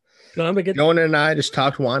 Jonah and I just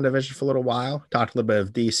talked WandaVision for a little while. Talked a little bit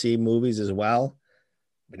of DC movies as well.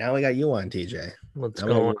 But now we got you on, TJ. What's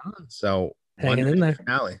going on? So hanging in there.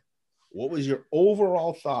 Finale. What was your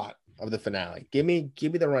overall thought of the finale? Give me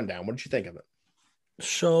the rundown. What did you think of it?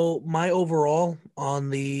 So my overall on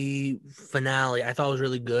the finale, I thought it was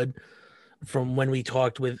really good. From when we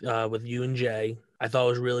talked with you and Jay, I thought it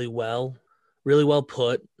was really well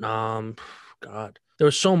put. God, there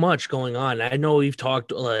was so much going on. I know we've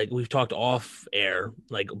talked off air,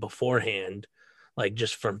 like beforehand, like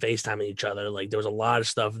just from FaceTiming each other. Like there was a lot of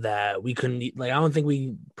stuff that we couldn't, like I don't think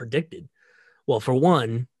we predicted. Well, for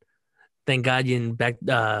one, thank God you didn't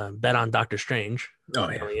bet on Doctor Strange. Oh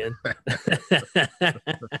yeah.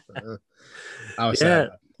 I was sad.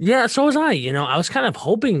 Yeah, so was I. I was kind of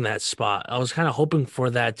hoping that spot. I was kind of hoping for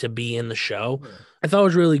that to be in the show. Yeah. I thought it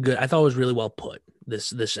was really good. I thought it was really well put.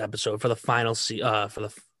 This episode for the final for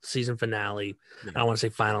the season finale. Yeah. I don't want to say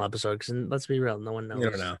final episode because let's be real, no one knows. You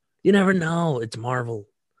never know. You never know. It's Marvel.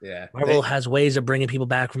 Yeah, Marvel has ways of bringing people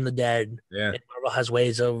back from the dead. Yeah, and Marvel has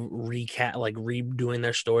ways of redoing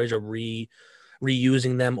their stories or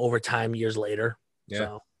reusing them over time years later. Yeah,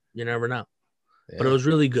 so you never know. Yeah. But it was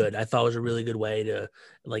really good. I thought it was a really good way to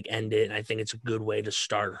end it, and I think it's a good way to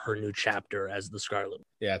start her new chapter as the Scarlet.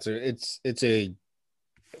 Yeah, it's a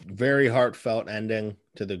very heartfelt ending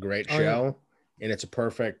to the great show, and it's a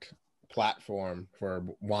perfect platform for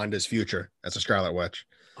Wanda's future as a Scarlet Witch.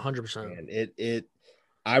 100%. And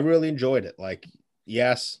I really enjoyed it. Like,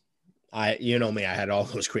 yes, you know me, I had all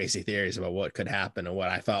those crazy theories about what could happen and what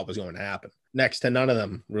I thought was going to happen. Next to none of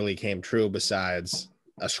them really came true besides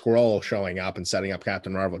a Skrull showing up and setting up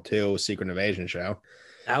Captain Marvel 2 Secret Invasion show.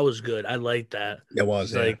 That was good. I liked that. It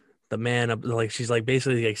was like the man up, like she's like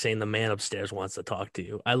basically like saying the man upstairs wants to talk to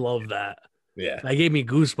you. I love that. Yeah, that gave me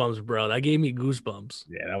goosebumps, bro. That gave me goosebumps.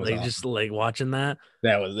 Yeah, that was like awesome. Just like watching that.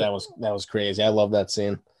 That was crazy. I love that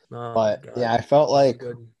scene. Oh, but God. Yeah, I felt like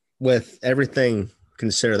with everything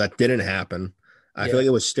considered that didn't happen, I feel like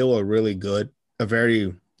it was still a really good, a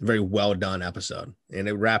very, very well done episode, and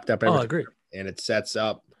it wrapped up everything. I agree. And it sets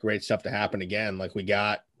up great stuff to happen again. Like we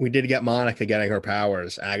did get Monica getting her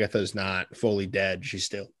powers. Agatha's not fully dead. She's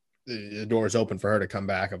still the door is open for her to come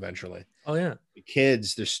back eventually. Oh yeah, The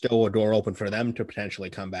kids, there's still a door open for them to potentially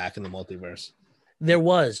come back in the multiverse. there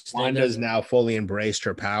was. Wanda's now fully embraced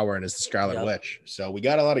her power and is the Scarlet Yep. Witch. So we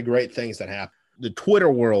got a lot of great things that happen. The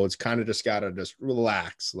Twitter world's kind of just got to just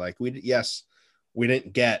relax. Like we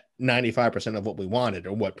didn't get 95% of what we wanted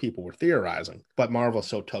or what people were theorizing, but Marvel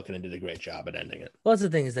so took it and did a great job at ending it. Well, that's the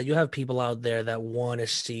thing is that you have people out there that want to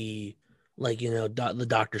see, like, you know, the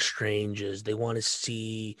Doctor Stranges. They want to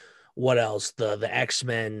see what else, the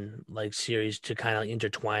X-Men like series to kind of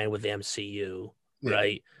intertwine with the MCU, Yeah.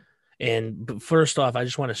 right? But first off, I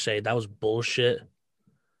just want to say that was bullshit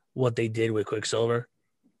what they did with Quicksilver.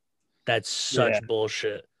 That's such Yeah.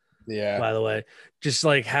 bullshit. Yeah. By the way, just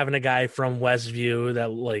like having a guy from Westview that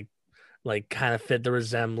like kind of fit the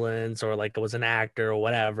resemblance, or like was an actor or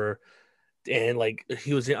whatever, and like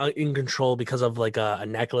he was in control because of like a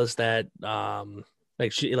necklace that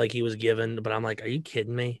he was given. But I'm like, are you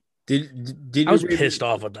kidding me? Did I was you read- pissed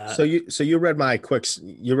off with that. So you read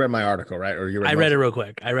my article, right? Or you read I read it real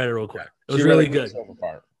quick. It was You really read good. Quicksilver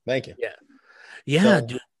part. Thank you. Yeah, So-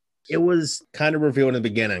 dude. It was kind of revealed in the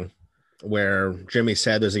beginning where Jimmy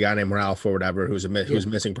said there's a guy named Ralph or whatever who's a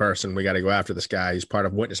missing person. We got to go after this guy. He's part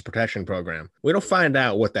of Witness Protection Program. We don't find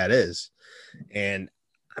out what that is. And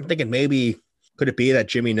I'm thinking maybe could it be that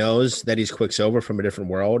Jimmy knows that he's Quicksilver from a different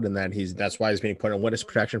world and that that's why he's being put in Witness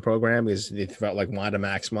Protection Program? Because he felt like Wanda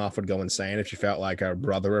Maximoff would go insane if she felt like a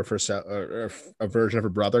brother of herself or a version of her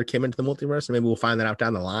brother came into the multiverse. And maybe we'll find that out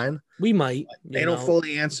down the line. We might. They don't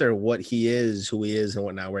fully answer what he is, who he is, and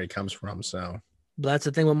whatnot, where he comes from. So But that's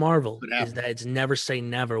the thing with Marvel Could is happen. that it's never say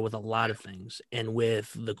never with a lot of things. And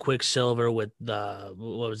with the Quicksilver, with what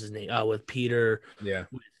was his name? With Peter, yeah,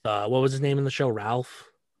 what was his name in the show? Ralph.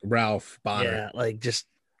 Ralph Bonner. Yeah,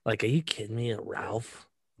 like, are you kidding me? A Ralph?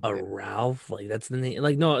 A Yeah. Ralph? Like, that's the name.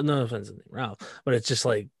 Like, no offense to the name Ralph, but it's just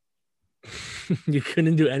like you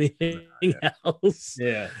couldn't do anything else.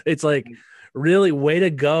 Yeah, It's like really way to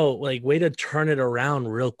go, like way to turn it around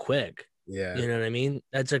real quick. yeah, You know what I mean?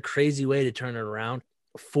 That's a crazy way to turn it around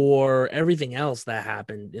for everything else that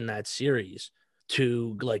happened in that series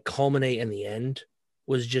to like culminate in the end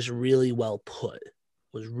was just really well put.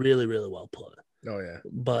 Was really, really well put. oh yeah,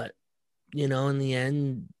 But you know, in the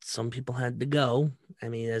end, some people had to go. I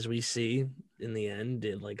mean, as we see in the end,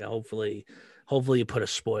 hopefully you put a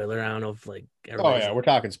spoiler. I don't know if like oh everybody's yeah. We're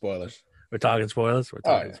talking spoilers. we're talking spoilers. We're Oh,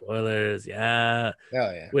 talking yeah. spoilers. Yeah.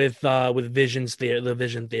 Hell yeah. With Vision's the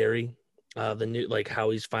Vision theory, the new like how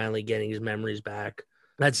he's finally getting his memories back.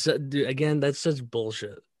 That's dude, again, that's such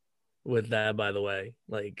bullshit. With that, by the way,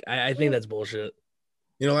 like I think that's bullshit.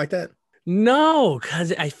 You don't like that? No,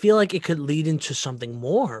 because I feel like it could lead into something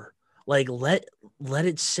more. Like let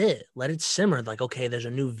it sit, let it simmer. Like, okay, there's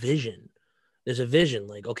a new vision. There's a vision.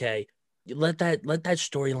 Like, okay, let that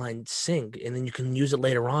storyline sink, and then you can use it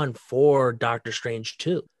later on for Doctor Strange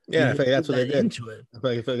too. Yeah, I You feel like that's put what they that did. into it. I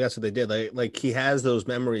feel like that's what they did. Like he has those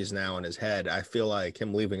memories now in his head. I feel like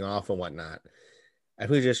him leaving off and whatnot. I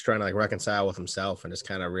feel he's just trying to like reconcile with himself and just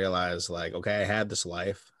kind of realize like, okay, I had this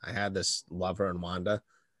life. I had this lover in Wanda.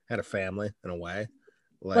 I had a family in a way.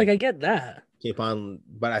 Like I get that. Keep on,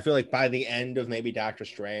 but I feel like by the end of maybe Doctor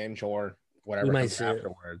Strange or whatever might comes see it.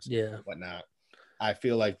 afterwards, Yeah. whatnot, I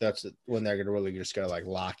feel like that's when they're gonna really just gotta like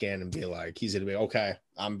lock in and be like, he's gonna be okay.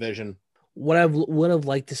 I'm Vision. What I would have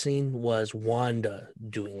liked to seen was Wanda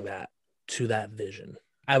doing that to that Vision.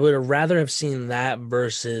 I would have rather have seen that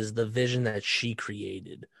versus the Vision that she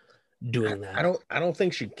created doing that. I don't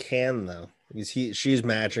think she can though, because she's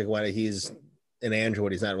magic. When he's an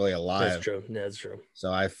android, he's not really alive. That's true. That's true. So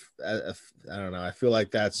I don't know. I feel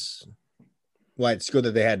like that's why it's good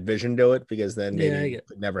that they had Vision do it, because then maybe Yeah, I it get-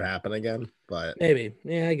 could never happen again. But Maybe.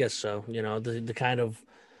 Yeah, I guess so. You know, the kind of,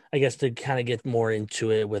 I guess to kind of get more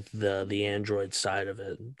into it with the android side of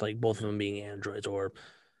it, like both of them being androids or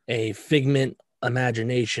a figment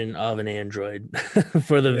imagination of an android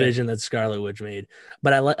for the Yeah. Vision that Scarlet Witch made.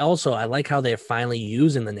 But I like how they're finally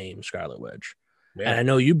using the name Scarlet Witch. And I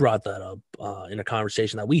know you brought that up in a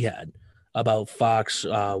conversation that we had about Fox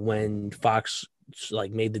when Fox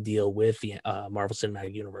like made the deal with the Marvel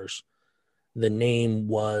Cinematic Universe. The name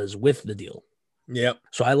was with the deal. Yep.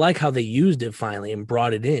 So I like how they used it finally and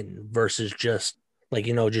brought it in versus just like,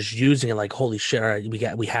 you know, just using it like, holy shit, all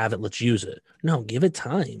right, we have it, let's use it. No, give it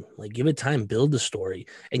time. Like give it time, build the story,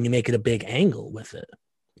 and you make it a big angle with it.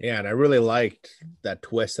 Yeah, and I really liked that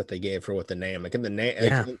twist that they gave her with the name. Like in the name,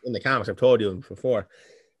 Yeah. in the comics, I've told you before,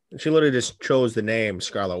 she literally just chose the name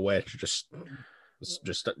Scarlet Witch. Just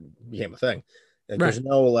became a thing. Like, Right. There's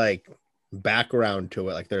no like background to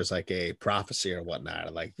it. Like there's like a prophecy or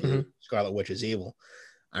whatnot. Like Mhm. Scarlet Witch is evil.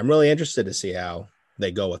 I'm really interested to see how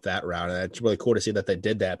they go with that route. And it's really cool to see that they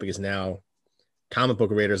did that, because now comic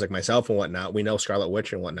book readers like myself and whatnot, we know Scarlet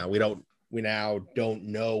Witch and whatnot. We now don't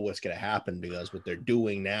know what's going to happen, because what they're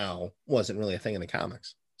doing now wasn't really a thing in the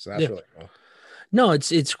comics. So that's really cool. No,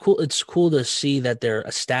 it's cool. It's cool to see that they're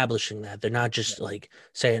establishing that. They're not just like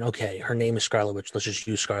saying, okay, her name is Scarlet Witch, let's just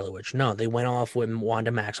use Scarlet Witch. No, they went off with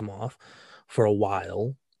Wanda Maximoff for a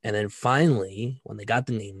while. And then finally, when they got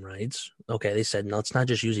the name rights, okay, they said, no, let's not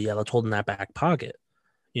just use it yet. Let's hold in that back pocket.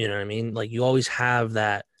 You know what I mean? Like, you always have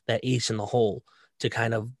that ace in the hole to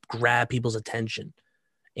kind of grab people's attention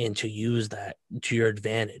and to use that to your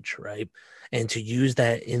advantage, right? And to use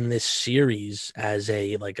that in this series as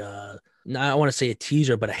I don't want to say a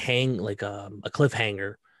teaser, but a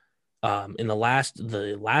cliffhanger in the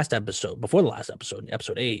last episode, before the last episode,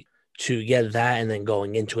 episode 8, to get that and then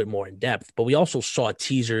going into it more in depth. But we also saw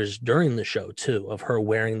teasers during the show too of her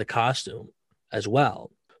wearing the costume as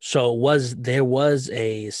well. So there was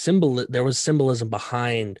symbolism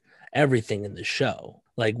behind everything in the show.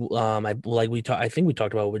 I think we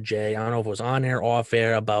talked about with Jay. I don't know if it was on air, off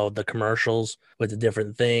air, about the commercials with the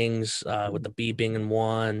different things, with the beeping in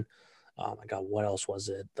one. Oh my God, what else was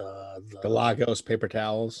it? The Lagos paper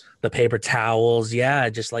towels. The paper towels, yeah,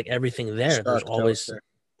 just like everything there. There's always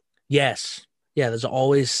there's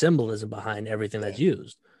always symbolism behind everything that's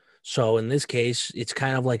used. So in this case, it's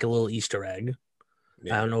kind of like a little Easter egg.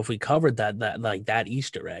 Yeah. I don't know if we covered that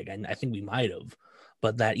Easter egg, and I think we might have.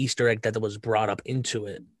 But that Easter egg that was brought up into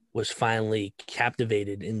it was finally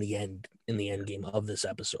captivated in the end game of this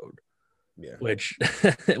episode. Yeah. Which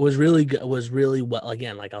it was really good. Was really well,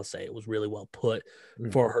 again, like I'll say, it was really well put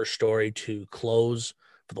for her story to close,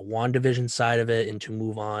 for the WandaVision side of it, and to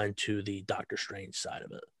move on to the Doctor Strange side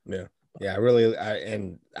of it. Yeah. Yeah,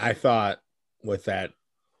 I thought with that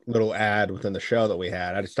little ad within the show that we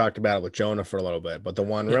had, I just talked about it with Jonah for a little bit, but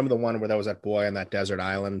remember the one where there was that boy on that desert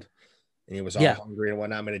island and he was all hungry and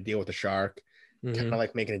whatnot, made a deal with the shark, kind of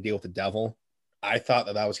like making a deal with the devil. I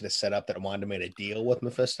thought that was going to set up that Wanda made a deal with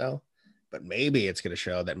Mephisto, but maybe it's going to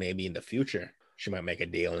show that maybe in the future she might make a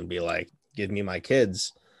deal and be like, give me my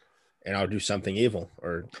kids and I'll do something evil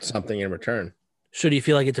or something in return. So do you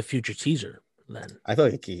feel like it's a future teaser then? I feel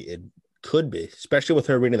like it could be, especially with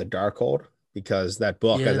her reading the Darkhold, because that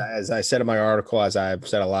book, as I said in my article, as I've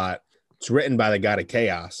said a lot, it's written by the god of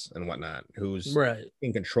chaos and whatnot, who's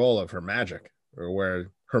in control of her magic, or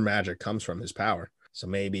where her magic comes from, his power. So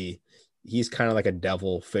maybe he's kind of like a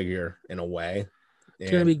devil figure in a way.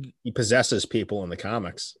 And he possesses people in the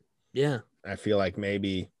comics. Yeah. I feel like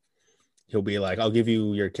maybe he'll be like, I'll give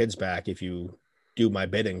you your kids back if you do my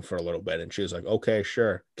bidding for a little bit. And she was like, okay,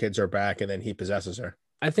 sure. Kids are back. And then he possesses her.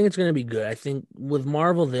 I think it's going to be good. I think with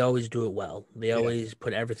Marvel, they always do it well. They always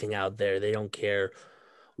put everything out there. They don't care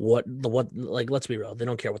let's be real. They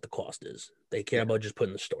don't care what the cost is. They care about just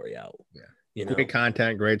putting the story out. Yeah. You know, great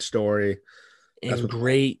content, great story. And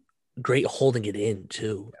great holding it in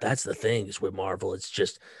too. Yeah. That's the thing is with Marvel. It's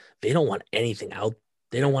just, they don't want anything out.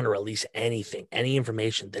 They don't want to release anything, any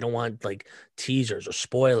information. They don't want like teasers or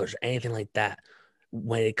spoilers or anything like that.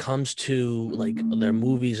 When it comes to like their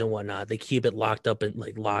movies and whatnot, they keep it locked up,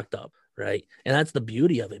 right? And that's the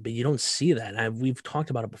beauty of it. But you don't see that. And we've talked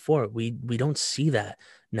about it before. We don't see that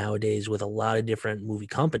nowadays with a lot of different movie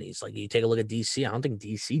companies. Like you take a look at DC. I don't think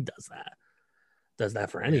DC does that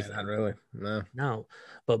for anything. Not really. No.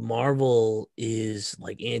 But Marvel is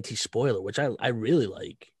like anti-spoiler, which I really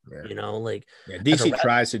like. Yeah. You know, like DC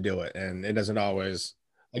tries to do it, and it doesn't always.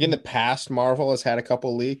 Like in the past, Marvel has had a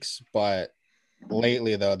couple leaks, but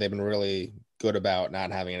lately though they've been really good about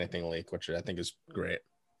not having anything leak, which I think is great.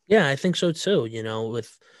 Yeah, I think so too. You know,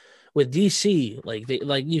 with DC,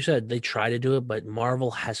 like you said, they try to do it, but Marvel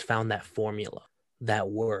has found that formula that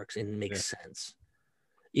works and makes sense.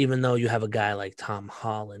 Even though you have a guy like Tom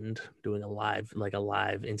Holland doing a live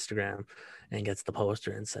Instagram and gets the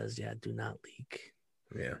poster and says, "Yeah, do not leak."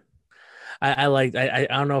 Yeah. I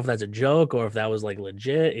don't know if that's a joke or if that was like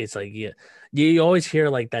legit. It's like, you always hear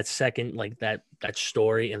like that second, like that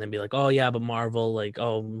story and then be like, oh yeah, but Marvel,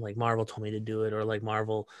 Marvel told me to do it, or like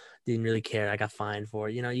Marvel didn't really care. I got fined for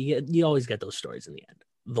it. You know, you always get those stories in the end.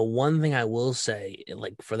 The one thing I will say,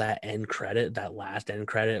 like for that end credit, that last end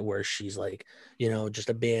credit where she's like, you know, just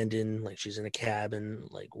abandoned, like she's in a cabin,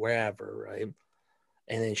 like wherever, right?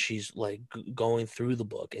 And then she's like going through the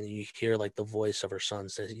book and you hear like the voice of her son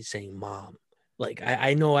he's saying mom. Like,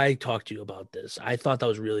 I know I talked to you about this. I thought that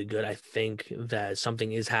was really good. I think that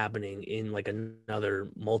something is happening in like another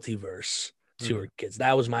multiverse to her kids.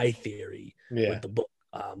 That was my theory with the book.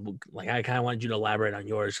 Like I kind of wanted you to elaborate on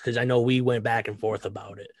yours because I know we went back and forth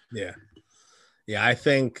about it. Yeah. I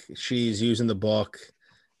think she's using the book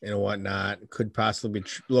and whatnot could possibly be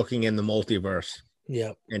looking in the multiverse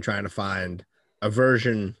Yep. and trying to find a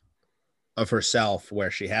version of herself where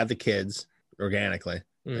she had the kids organically,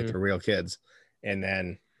 like the real kids, and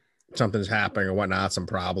then something's happening or whatnot, some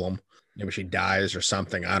problem. Maybe she dies or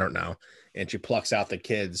something. I don't know. And she plucks out the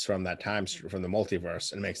kids from that time from the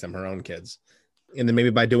multiverse and makes them her own kids. And then maybe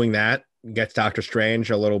by doing that, gets Doctor Strange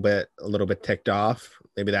a little bit ticked off.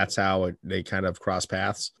 Maybe that's how they kind of cross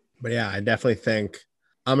paths. But yeah, I definitely think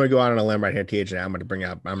I'm gonna go out on a limb right here, TJ.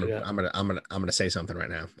 I'm gonna say something right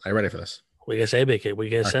now. Are you ready for this? What you gonna say, Big Kid? What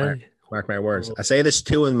you gonna say? Mark my words. I say this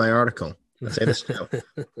too in my article. I say this too.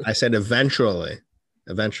 I said eventually,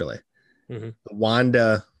 the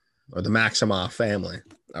Wanda or the Maximoff family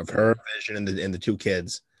of her Vision and the two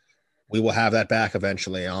kids, we will have that back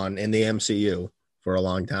eventually in the MCU for a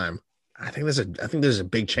long time. I think there's a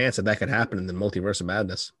big chance that could happen in the Multiverse of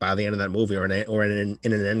Madness by the end of that movie, or in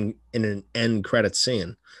an end credit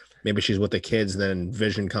scene. Maybe she's with the kids, then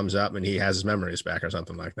Vision comes up and he has his memories back or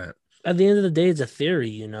something like that. At the end of the day, it's a theory,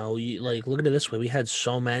 you know. Look at it this way: we had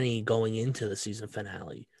so many going into the season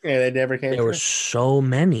finale. Yeah, they never came. There were so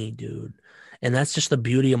many, dude, and that's just the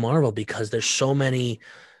beauty of Marvel, because there's so many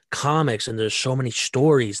comics and there's so many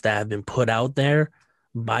stories that have been put out there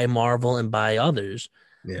by Marvel and by others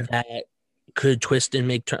that could twist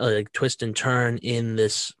and turn in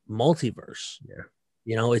this multiverse. Yeah.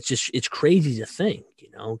 You know, it's crazy to think, you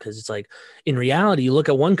know, because it's like in reality, you look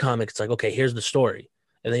at one comic, it's like, okay, here's the story.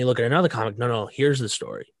 And then you look at another comic, no, here's the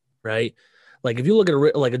story, right? Like if you look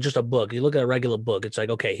at just a book, you look at a regular book, it's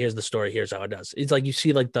like, okay, here's the story, here's how it does. It's like you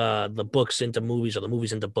see like the books into movies or the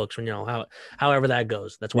movies into books, when you know however that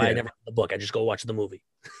goes. That's why I never read the book. I just go watch the movie.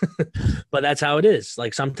 But that's how it is.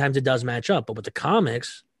 Like sometimes it does match up, but with the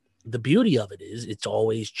comics, the beauty of it is it's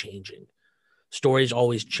always changing. Stories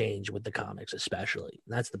always change with the comics, especially.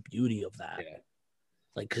 And that's the beauty of that. Yeah.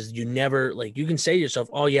 Like, because you never, like, you can say to yourself,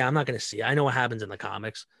 oh, yeah, I'm not going to see it. I know what happens in the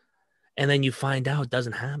comics. And then you find out it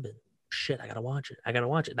doesn't happen. Shit, I got to watch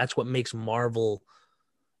it. That's what makes Marvel,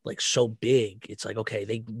 like, so big. It's like, okay,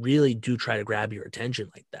 they really do try to grab your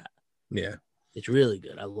attention like that. Yeah. It's really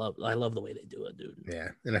good. I love the way they do it, dude. Yeah.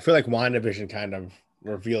 And I feel like WandaVision kind of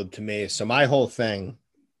revealed to me. So my whole thing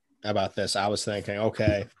about this, I was thinking,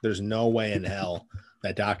 okay, there's no way in hell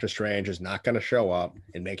that Doctor Strange is not going to show up.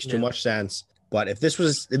 It makes too much sense. But if this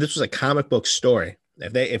was a comic book story,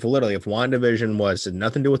 if WandaVision had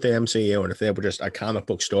nothing to do with the MCU, and if they were just a comic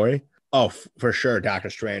book story, for sure Doctor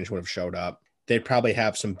Strange would have showed up. They'd probably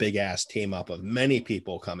have some big ass team up of many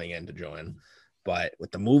people coming in to join. But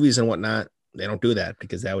with the movies and whatnot, they don't do that,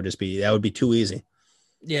 because that would be too easy.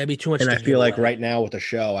 Yeah, it'd be too much. And I feel like right now with the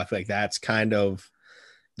show, I feel like that's kind of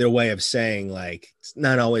their way of saying, like, it's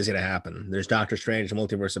not always going to happen. There's Doctor Strange, the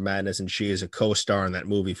Multiverse of Madness, and she is a co-star in that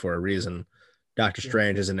movie for a reason. Doctor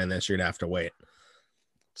Strange isn't in this. You're going to have to wait.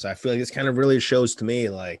 So I feel like this kind of really shows to me,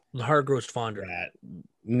 like, the heart grows fonder. That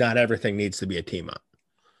not everything needs to be a team up.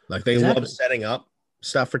 Like, they love setting up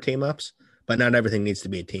stuff for team ups, but not everything needs to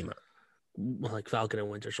be a team up. Like Falcon and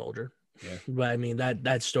Winter Soldier. Yeah. But I mean,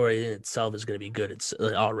 that story in itself is going to be good. It's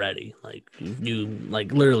already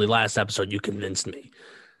literally last episode, you convinced me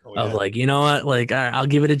of like, you know what, like, all right, I'll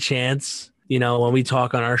give it a chance. You know, when we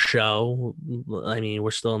talk on our show, I mean,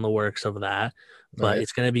 we're still in the works of that, but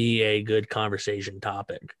it's going to be a good conversation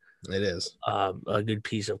topic. It is a good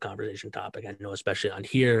piece of conversation topic. I know, especially on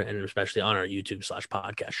here and especially on our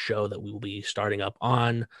YouTube/podcast show that we will be starting up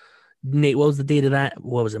on. Nate, what was the date of that?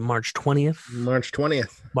 What was it? March 20th? March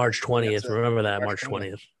 20th. Remember that. March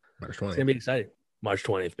 20th. March 20th. It's going to be exciting. March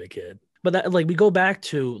 20th, big kid. But that, like, we go back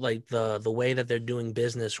to like the way that they're doing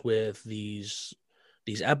business with these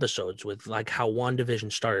episodes, with like how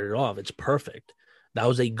WandaVision started off. It's perfect. That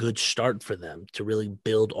was a good start for them to really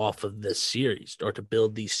build off of this series, or to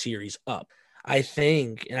build these series up. I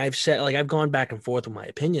think, and I've said, like, I've gone back and forth with my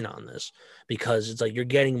opinion on this, because it's like you're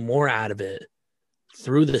getting more out of it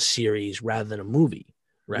through the series rather than a movie,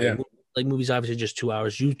 right? Yeah. Like, movies obviously just 2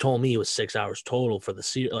 hours. You told me it was 6 hours total for the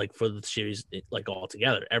series, like all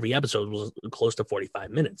together. Every episode was close to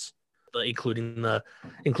 45 minutes, including the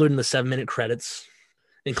 7-minute credits,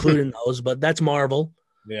 including those. But that's Marvel.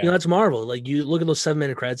 Yeah. You know, that's Marvel. Like, you look at those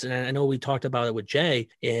 7-minute credits, and I know we talked about it with Jay,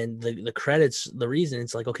 and the credits, the reason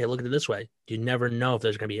it's like, okay, look at it this way. You never know if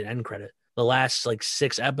there's going to be an end credit. The last, like,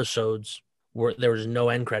 6 episodes there was no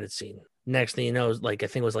end credit scene. Next thing you know, like, I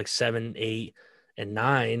think it was like 7, 8, and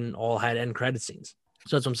 9 all had end credit scenes.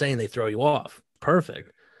 So that's what I'm saying. They throw you off.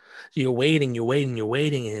 Perfect. So you're waiting,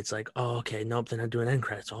 and it's like, oh, okay, nope, they're not doing end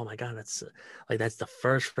credits. Oh my God, that's the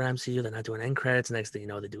first for MCU. They're not doing end credits. Next thing you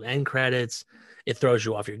know, they do end credits. It throws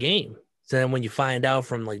you off your game. So then when you find out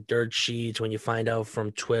from like dirt sheets, when you find out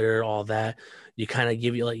from Twitter, all that, you kind of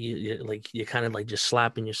give you like you kind of like just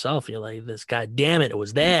slapping yourself. You're like, this, God damn it, it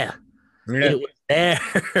was there. Yeah. It was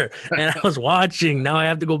there. And I was watching. Now I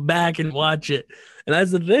have to go back and watch it. And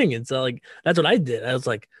that's the thing. And so like that's what I did. I was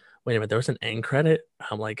like, wait a minute, there was an end credit.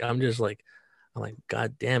 I'm like,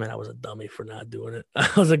 God damn it, I was a dummy for not doing it. I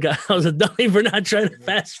was a dummy for not trying to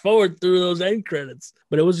fast forward through those end credits.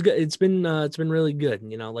 But it was good. It's been really good,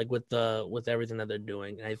 you know, like with everything that they're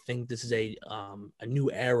doing. And I think this is a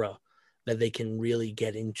new era that they can really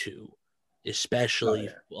get into, especially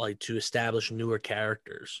like to establish newer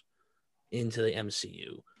characters into the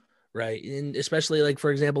MCU, right? And especially like,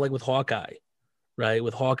 for example, like with Hawkeye, right?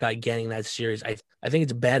 With Hawkeye getting that series, I think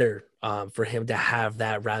it's better for him to have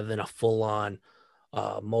that rather than a full-on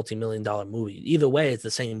multi-million-dollar movie. Either way, it's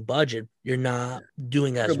the same budget. You're not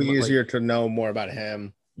doing as It'll be much, easier to know more about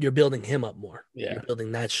him. You're building him up more. Yeah. You're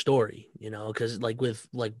building that story, you know, because like with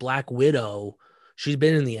like Black Widow, she's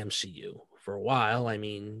been in the MCU for a while. I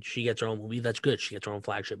mean, she gets her own movie. That's good. She gets her own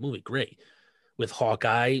flagship movie. Great. With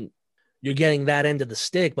Hawkeye, you're getting that end of the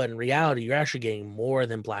stick, but in reality, you're actually getting more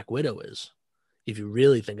than Black Widow is. If you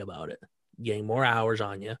really think about it, you're getting more hours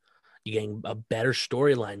on you, you're getting a better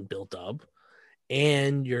storyline built up,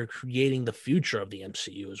 and you're creating the future of the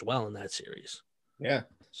MCU as well in that series. Yeah.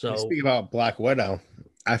 So speaking about Black Widow,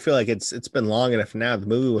 I feel like it's been long enough now. The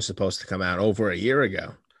movie was supposed to come out over a year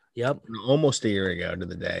ago. Yep. Almost a year ago to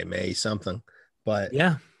the day, May something. But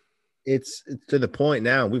yeah, it's to the point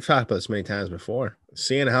now. We've talked about this many times before.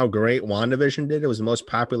 Seeing how great WandaVision did, it was the most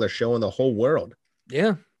popular show in the whole world.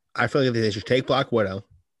 Yeah. I feel like they should take Black Widow,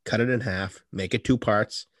 cut it in half, make it 2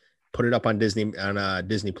 parts, put it up on Disney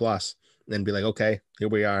Plus, and then be like, okay, here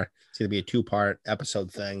we are. It's gonna be a 2-part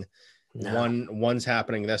episode thing. No. One's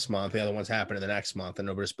happening this month, the other one's happening the next month, and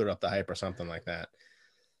nobody split up the hype or something like that.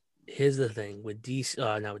 Here's the thing with DC,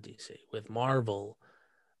 not with DC, with Marvel,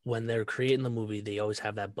 when they're creating the movie, they always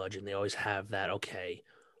have that budget and they always have that, okay,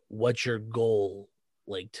 what's your goal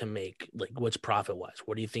like to make, like what's profit wise?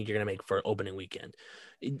 What do you think you're gonna make for opening weekend?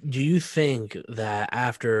 Do you think that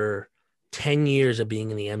after 10 years of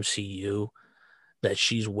being in the MCU that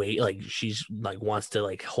she's wants to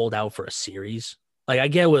like hold out for a series? Like I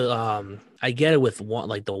get it with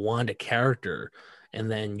like the Wanda character,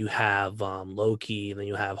 and then you have Loki, and then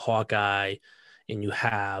you have Hawkeye, and you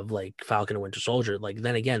have like Falcon and Winter Soldier. Like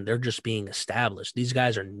then again, they're just being established. These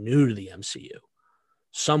guys are new to the MCU,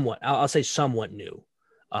 somewhat. I'll say somewhat new,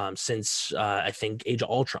 since I think Age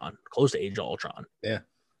of Ultron, close to Age of Ultron. Yeah.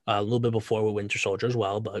 A little bit before with Winter Soldier as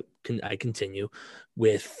well, but I continue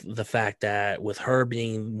with the fact that with her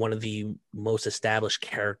being one of the most established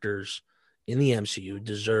characters in the MCU,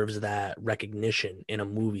 deserves that recognition in a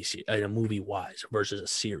movie wise versus a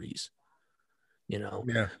series. You know,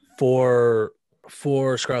 yeah. For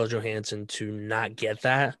Scarlett Johansson to not get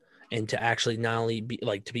that and to actually not only be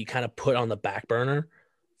like to be kind of put on the back burner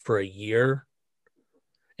for a year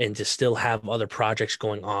and to still have other projects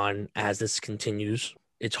going on as this continues,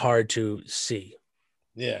 it's hard to see.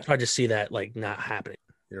 Yeah. It's hard to see that like not happening.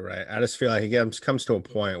 You're right. I just feel like it comes to a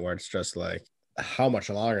point where it's just like, how much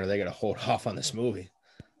longer are they going to hold off on this movie?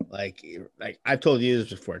 Like I've told you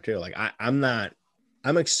this before too. Like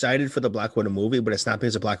I'm excited for the Black Widow movie, but it's not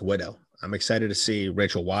because of Black Widow. I'm excited to see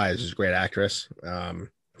Rachel Weisz, who's a great actress.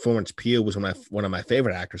 Florence Pugh was one of my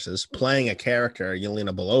favorite actresses, playing a character,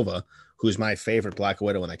 Yelena Belova, who's my favorite Black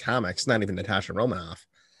Widow in the comics. Not even Natasha Romanoff.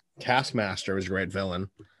 Taskmaster is a great villain.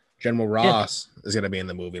 General Ross is going to be in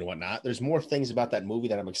the movie and whatnot. There's more things about that movie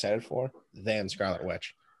that I'm excited for than Scarlet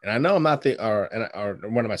Witch. And I know I'm not or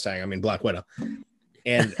what am I saying? I mean, Black Widow.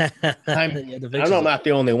 And I know I'm not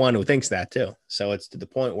the only one who thinks that too. So it's to the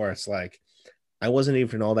point where it's like, I wasn't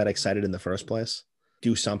even all that excited in the first place.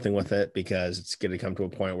 Do something with it, because it's going to come to a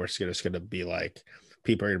point where it's just going to be like,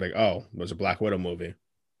 people are going to be like, oh, it was a Black Widow movie.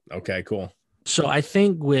 Okay, cool. So I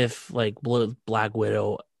think with like Black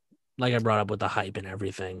Widow, like I brought up with the hype and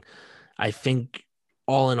everything, I think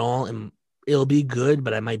all in all, it'll be good,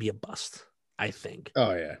 but it might be a bust. I think.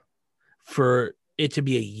 Oh yeah. For it to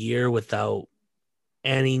be a year without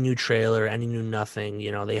any new trailer, any new nothing,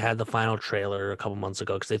 you know, they had the final trailer a couple months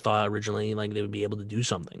ago because they thought originally like they would be able to do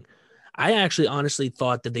something. I actually honestly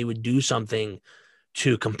thought that they would do something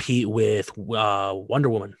to compete with Wonder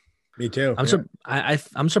Woman. Me too.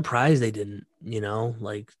 I'm surprised they didn't, you know,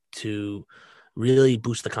 like to really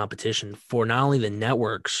boost the competition for not only the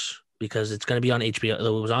networks, because it's going to be on HBO. It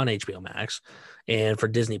was on HBO Max, and for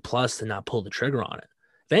Disney Plus to not pull the trigger on it.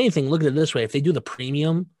 If anything, look at it this way: if they do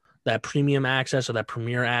the that premium access or that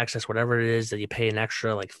premier access, whatever it is that you pay an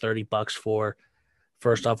extra like $30 for,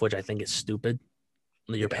 first off, which I think is stupid.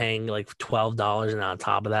 You're paying like $12, and on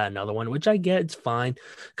top of that, another one, which I get, it's fine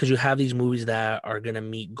because you have these movies that are gonna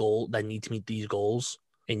need to meet these goals,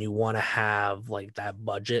 and you want to have like that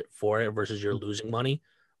budget for it versus you're losing money.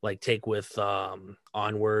 Like take with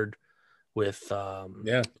Onward with Tom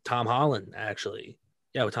Holland, actually.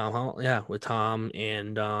 Yeah, with Tom Holland. Yeah, with Tom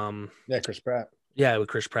and Chris Pratt. Yeah, with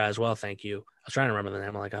Chris Pratt as well. Thank you. I was trying to remember the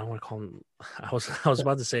name. I'm like, I don't want to call him. I was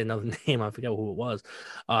about to say another name. I forget who it was.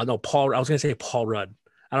 No, Paul. I was gonna say Paul Rudd.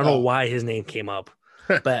 I don't know why his name came up,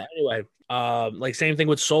 but anyway, like same thing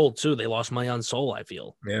with Soul too. They lost money on Soul. I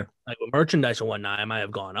feel. Yeah. Like with merchandise and whatnot, it might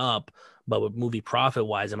have gone up, but with movie profit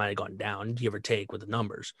wise, it might have gone down, give or take with the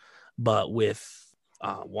numbers. But with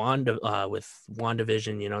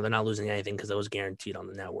WandaVision, they're not losing anything because that was guaranteed on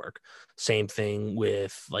the network. Same thing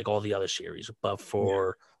with like all the other series. But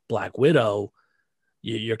for Black Widow,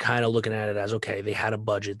 you're kind of looking at it as, okay, they had a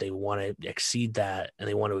budget, they want to exceed that, and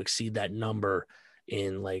they want to exceed that number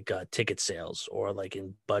in like ticket sales or like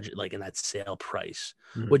in budget, like in that sale price,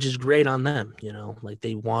 which is great on them. Like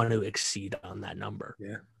they want to exceed on that number.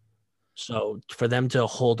 Yeah. So for them to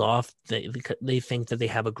hold off, they think that they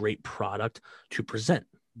have a great product to present.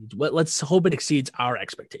 Let's hope it exceeds our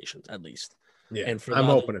expectations at least. Yeah, and I'm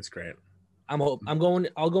hoping it's great.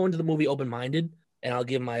 I'll go into the movie open-minded and I'll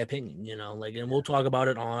give my opinion. And we'll talk about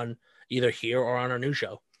it on either here or on our new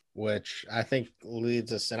show. Which I think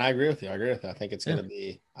leads us, and I agree with you. I think it's gonna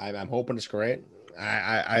be. I'm hoping it's great.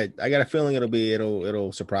 I got a feeling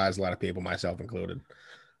it'll surprise a lot of people, myself included.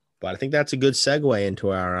 But I think that's a good segue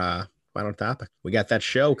into our final topic. We got that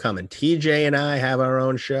show coming. TJ and I have our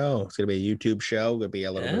own show. It's going to be a YouTube show. Going to be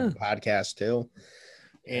a little bit of a podcast too.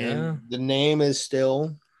 And the name is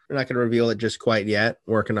still, we're not going to reveal it just quite yet.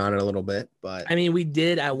 Working on it a little bit, but I mean, we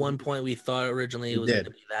did at one point. We thought originally it was going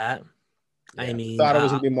to be that. Yeah. I mean, thought it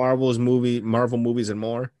was going to be Marvel movies and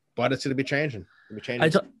more, but it's going to be changing.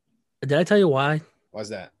 Did I tell you why? Why's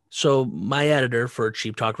that? So my editor for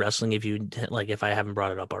Cheap Talk Wrestling, if I haven't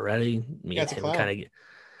brought it up already,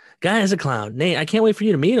 guy is a clown. Nate, I can't wait for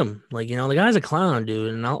you to meet him. Like, the guy's a clown,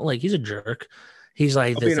 dude, and he's a jerk. He's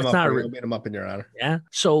like, I'll beat him up in your honor. Yeah.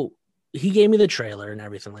 So he gave me the trailer and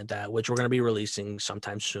everything like that, which we're gonna be releasing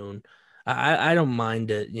sometime soon. I don't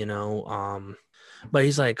mind it, but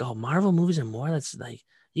he's like, oh, Marvel movies and more. That's like,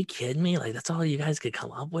 you kidding me? Like, that's all you guys could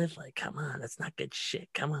come up with? Like, come on, that's not good shit.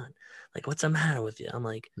 Come on. Like, what's the matter with you? I'm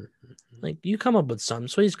like, you come up with something.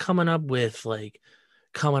 So he's coming up with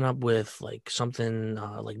something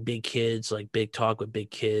like big kids, like big talk with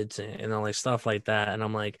big kids and all like stuff like that. And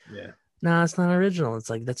I'm like, nah, it's not original.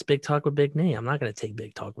 It's like, that's Big Talk with Big Nate. I'm not going to take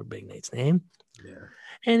Big Talk with Big Nate's name. Yeah.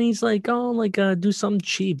 And he's like, oh, like do something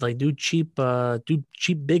cheap, like do cheap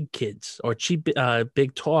big kids or cheap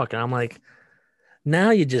big talk. And I'm like,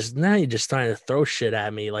 now you're just trying to throw shit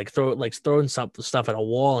at me, throwing stuff at a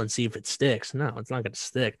wall and see if it sticks. No, it's not going to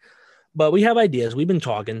stick. But we have ideas. We've been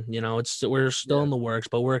talking, we're still in the works,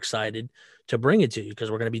 but we're excited to bring it to you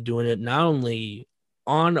because we're going to be doing it not only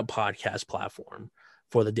on a podcast platform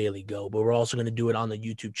for the Daily Go, but we're also going to do it on the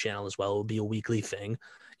YouTube channel as well. It'll be a weekly thing.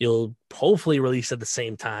 You'll hopefully release at the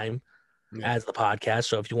same time as the podcast.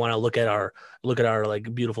 So if you want to look at our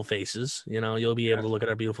like beautiful faces, you'll be able to look at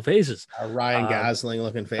our beautiful faces. Our Ryan Gosling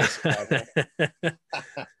looking face.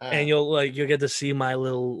 And you'll get to see my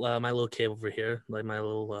little cave over here, like my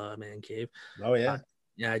little man cave. Oh yeah.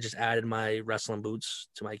 I just added my wrestling boots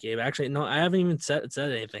to my cave. Actually, no, I haven't even said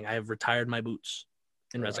anything. I have retired my boots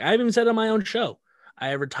in wrestling. I haven't even said it on my own show. I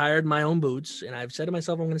have retired my own boots, and I've said to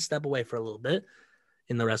myself, I'm going to step away for a little bit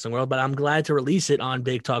in the wrestling world, but I'm glad to release it on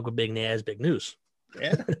Big Talk with Big Nate as big news.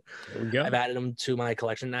 Yeah, there we go. I've added them to my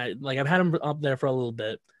collection. I've had them up there for a little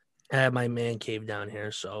bit. I have my man cave down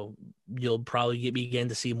here, so you'll probably begin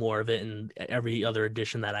to see more of it in every other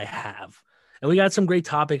edition that I have. And we got some great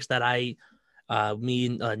topics that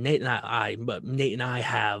Nate and I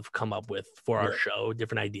have come up with for our show,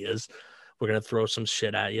 different ideas. We're going to throw some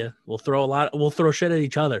shit at you. We'll throw shit at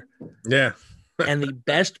each other. Yeah. And the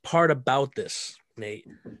best part about this, Nate,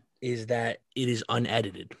 is that it is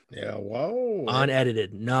unedited. Yeah. Whoa.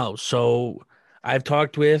 Unedited. No. So I've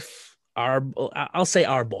talked with I'll say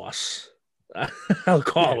our boss. I'll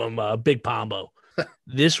call him Big Pombo.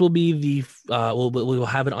 This will be we'll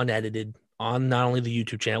have it unedited on not only the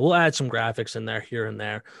YouTube channel. We'll add some graphics in there here and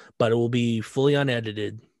there, but it will be fully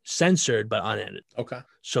unedited, censored, but unedited. Okay.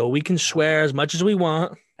 So we can swear as much as we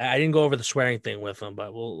want. I didn't go over the swearing thing with him,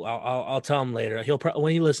 but I'll tell him later.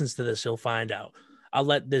 When he listens to this, he'll find out. I'll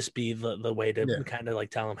let this be the way to kind of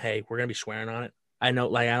like tell him, hey, we're gonna be swearing on it. I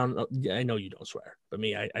know, I know you don't swear, but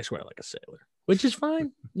me, I swear like a sailor, which is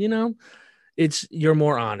fine. you're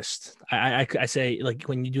more honest. I say, like,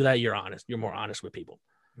 when you do that, you're honest. You're more honest with people.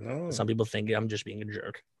 No, Some people think I'm just being a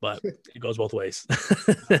jerk, but it goes both ways.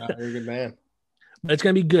 you're a good man. But it's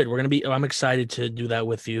gonna be good. I'm excited to do that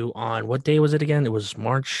with you on what day was it again? It was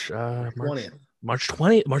March 20th. March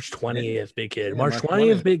 20th, big kid. Yeah, March March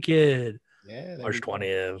 20th, 20th. big kid. Yeah, March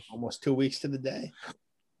 20th. Almost 2 weeks to the day.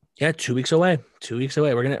 Yeah, 2 weeks away. 2 weeks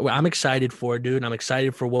away. I'm excited for it, dude. And I'm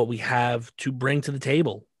excited for what we have to bring to the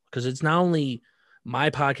table, because it's not only my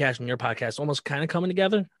podcast and your podcast almost kind of coming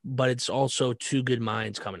together, but it's also two good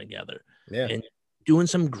minds coming together. Yeah. And doing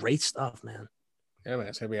some great stuff, man. Yeah, man.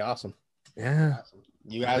 It's going to be awesome. Yeah. Awesome.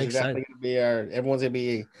 You guys I'm are definitely going to be everyone's going to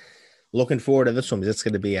be looking forward to this one. It's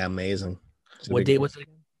going to be amazing. What date was it?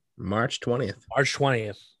 March 20th. March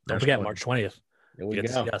 20th. Don't forget, March 20th. There You we get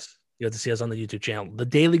to go. see us. You get to see us on the YouTube channel, the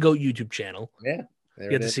Daily Goat YouTube channel. Yeah. There You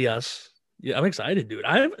get it to is. see us. Yeah, I'm excited, dude.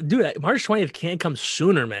 March 20th can't come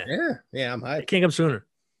sooner, man. Yeah. Yeah, I'm It hyped. can't come sooner.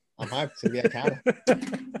 I'm hyped. It's going to be a counter.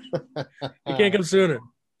 It can't come sooner.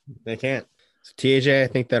 They can't. So, TJ, I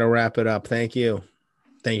think that'll wrap it up. Thank you.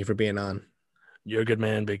 Thank you for being on. You're a good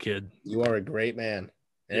man, big kid. You are a great man.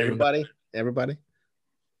 And Yeah. everybody,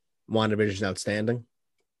 WandaVision's outstanding.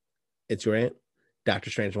 It's your aunt, Doctor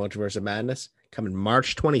Strange Multiverse of Madness, coming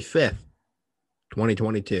March 25th,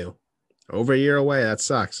 2022. Over a year away. That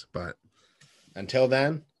sucks. But until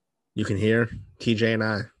then, you can hear TJ and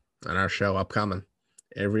I on our show upcoming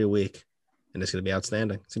every week. And it's going to be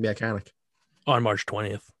outstanding. It's going to be iconic. On March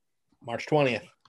 20th. March 20th.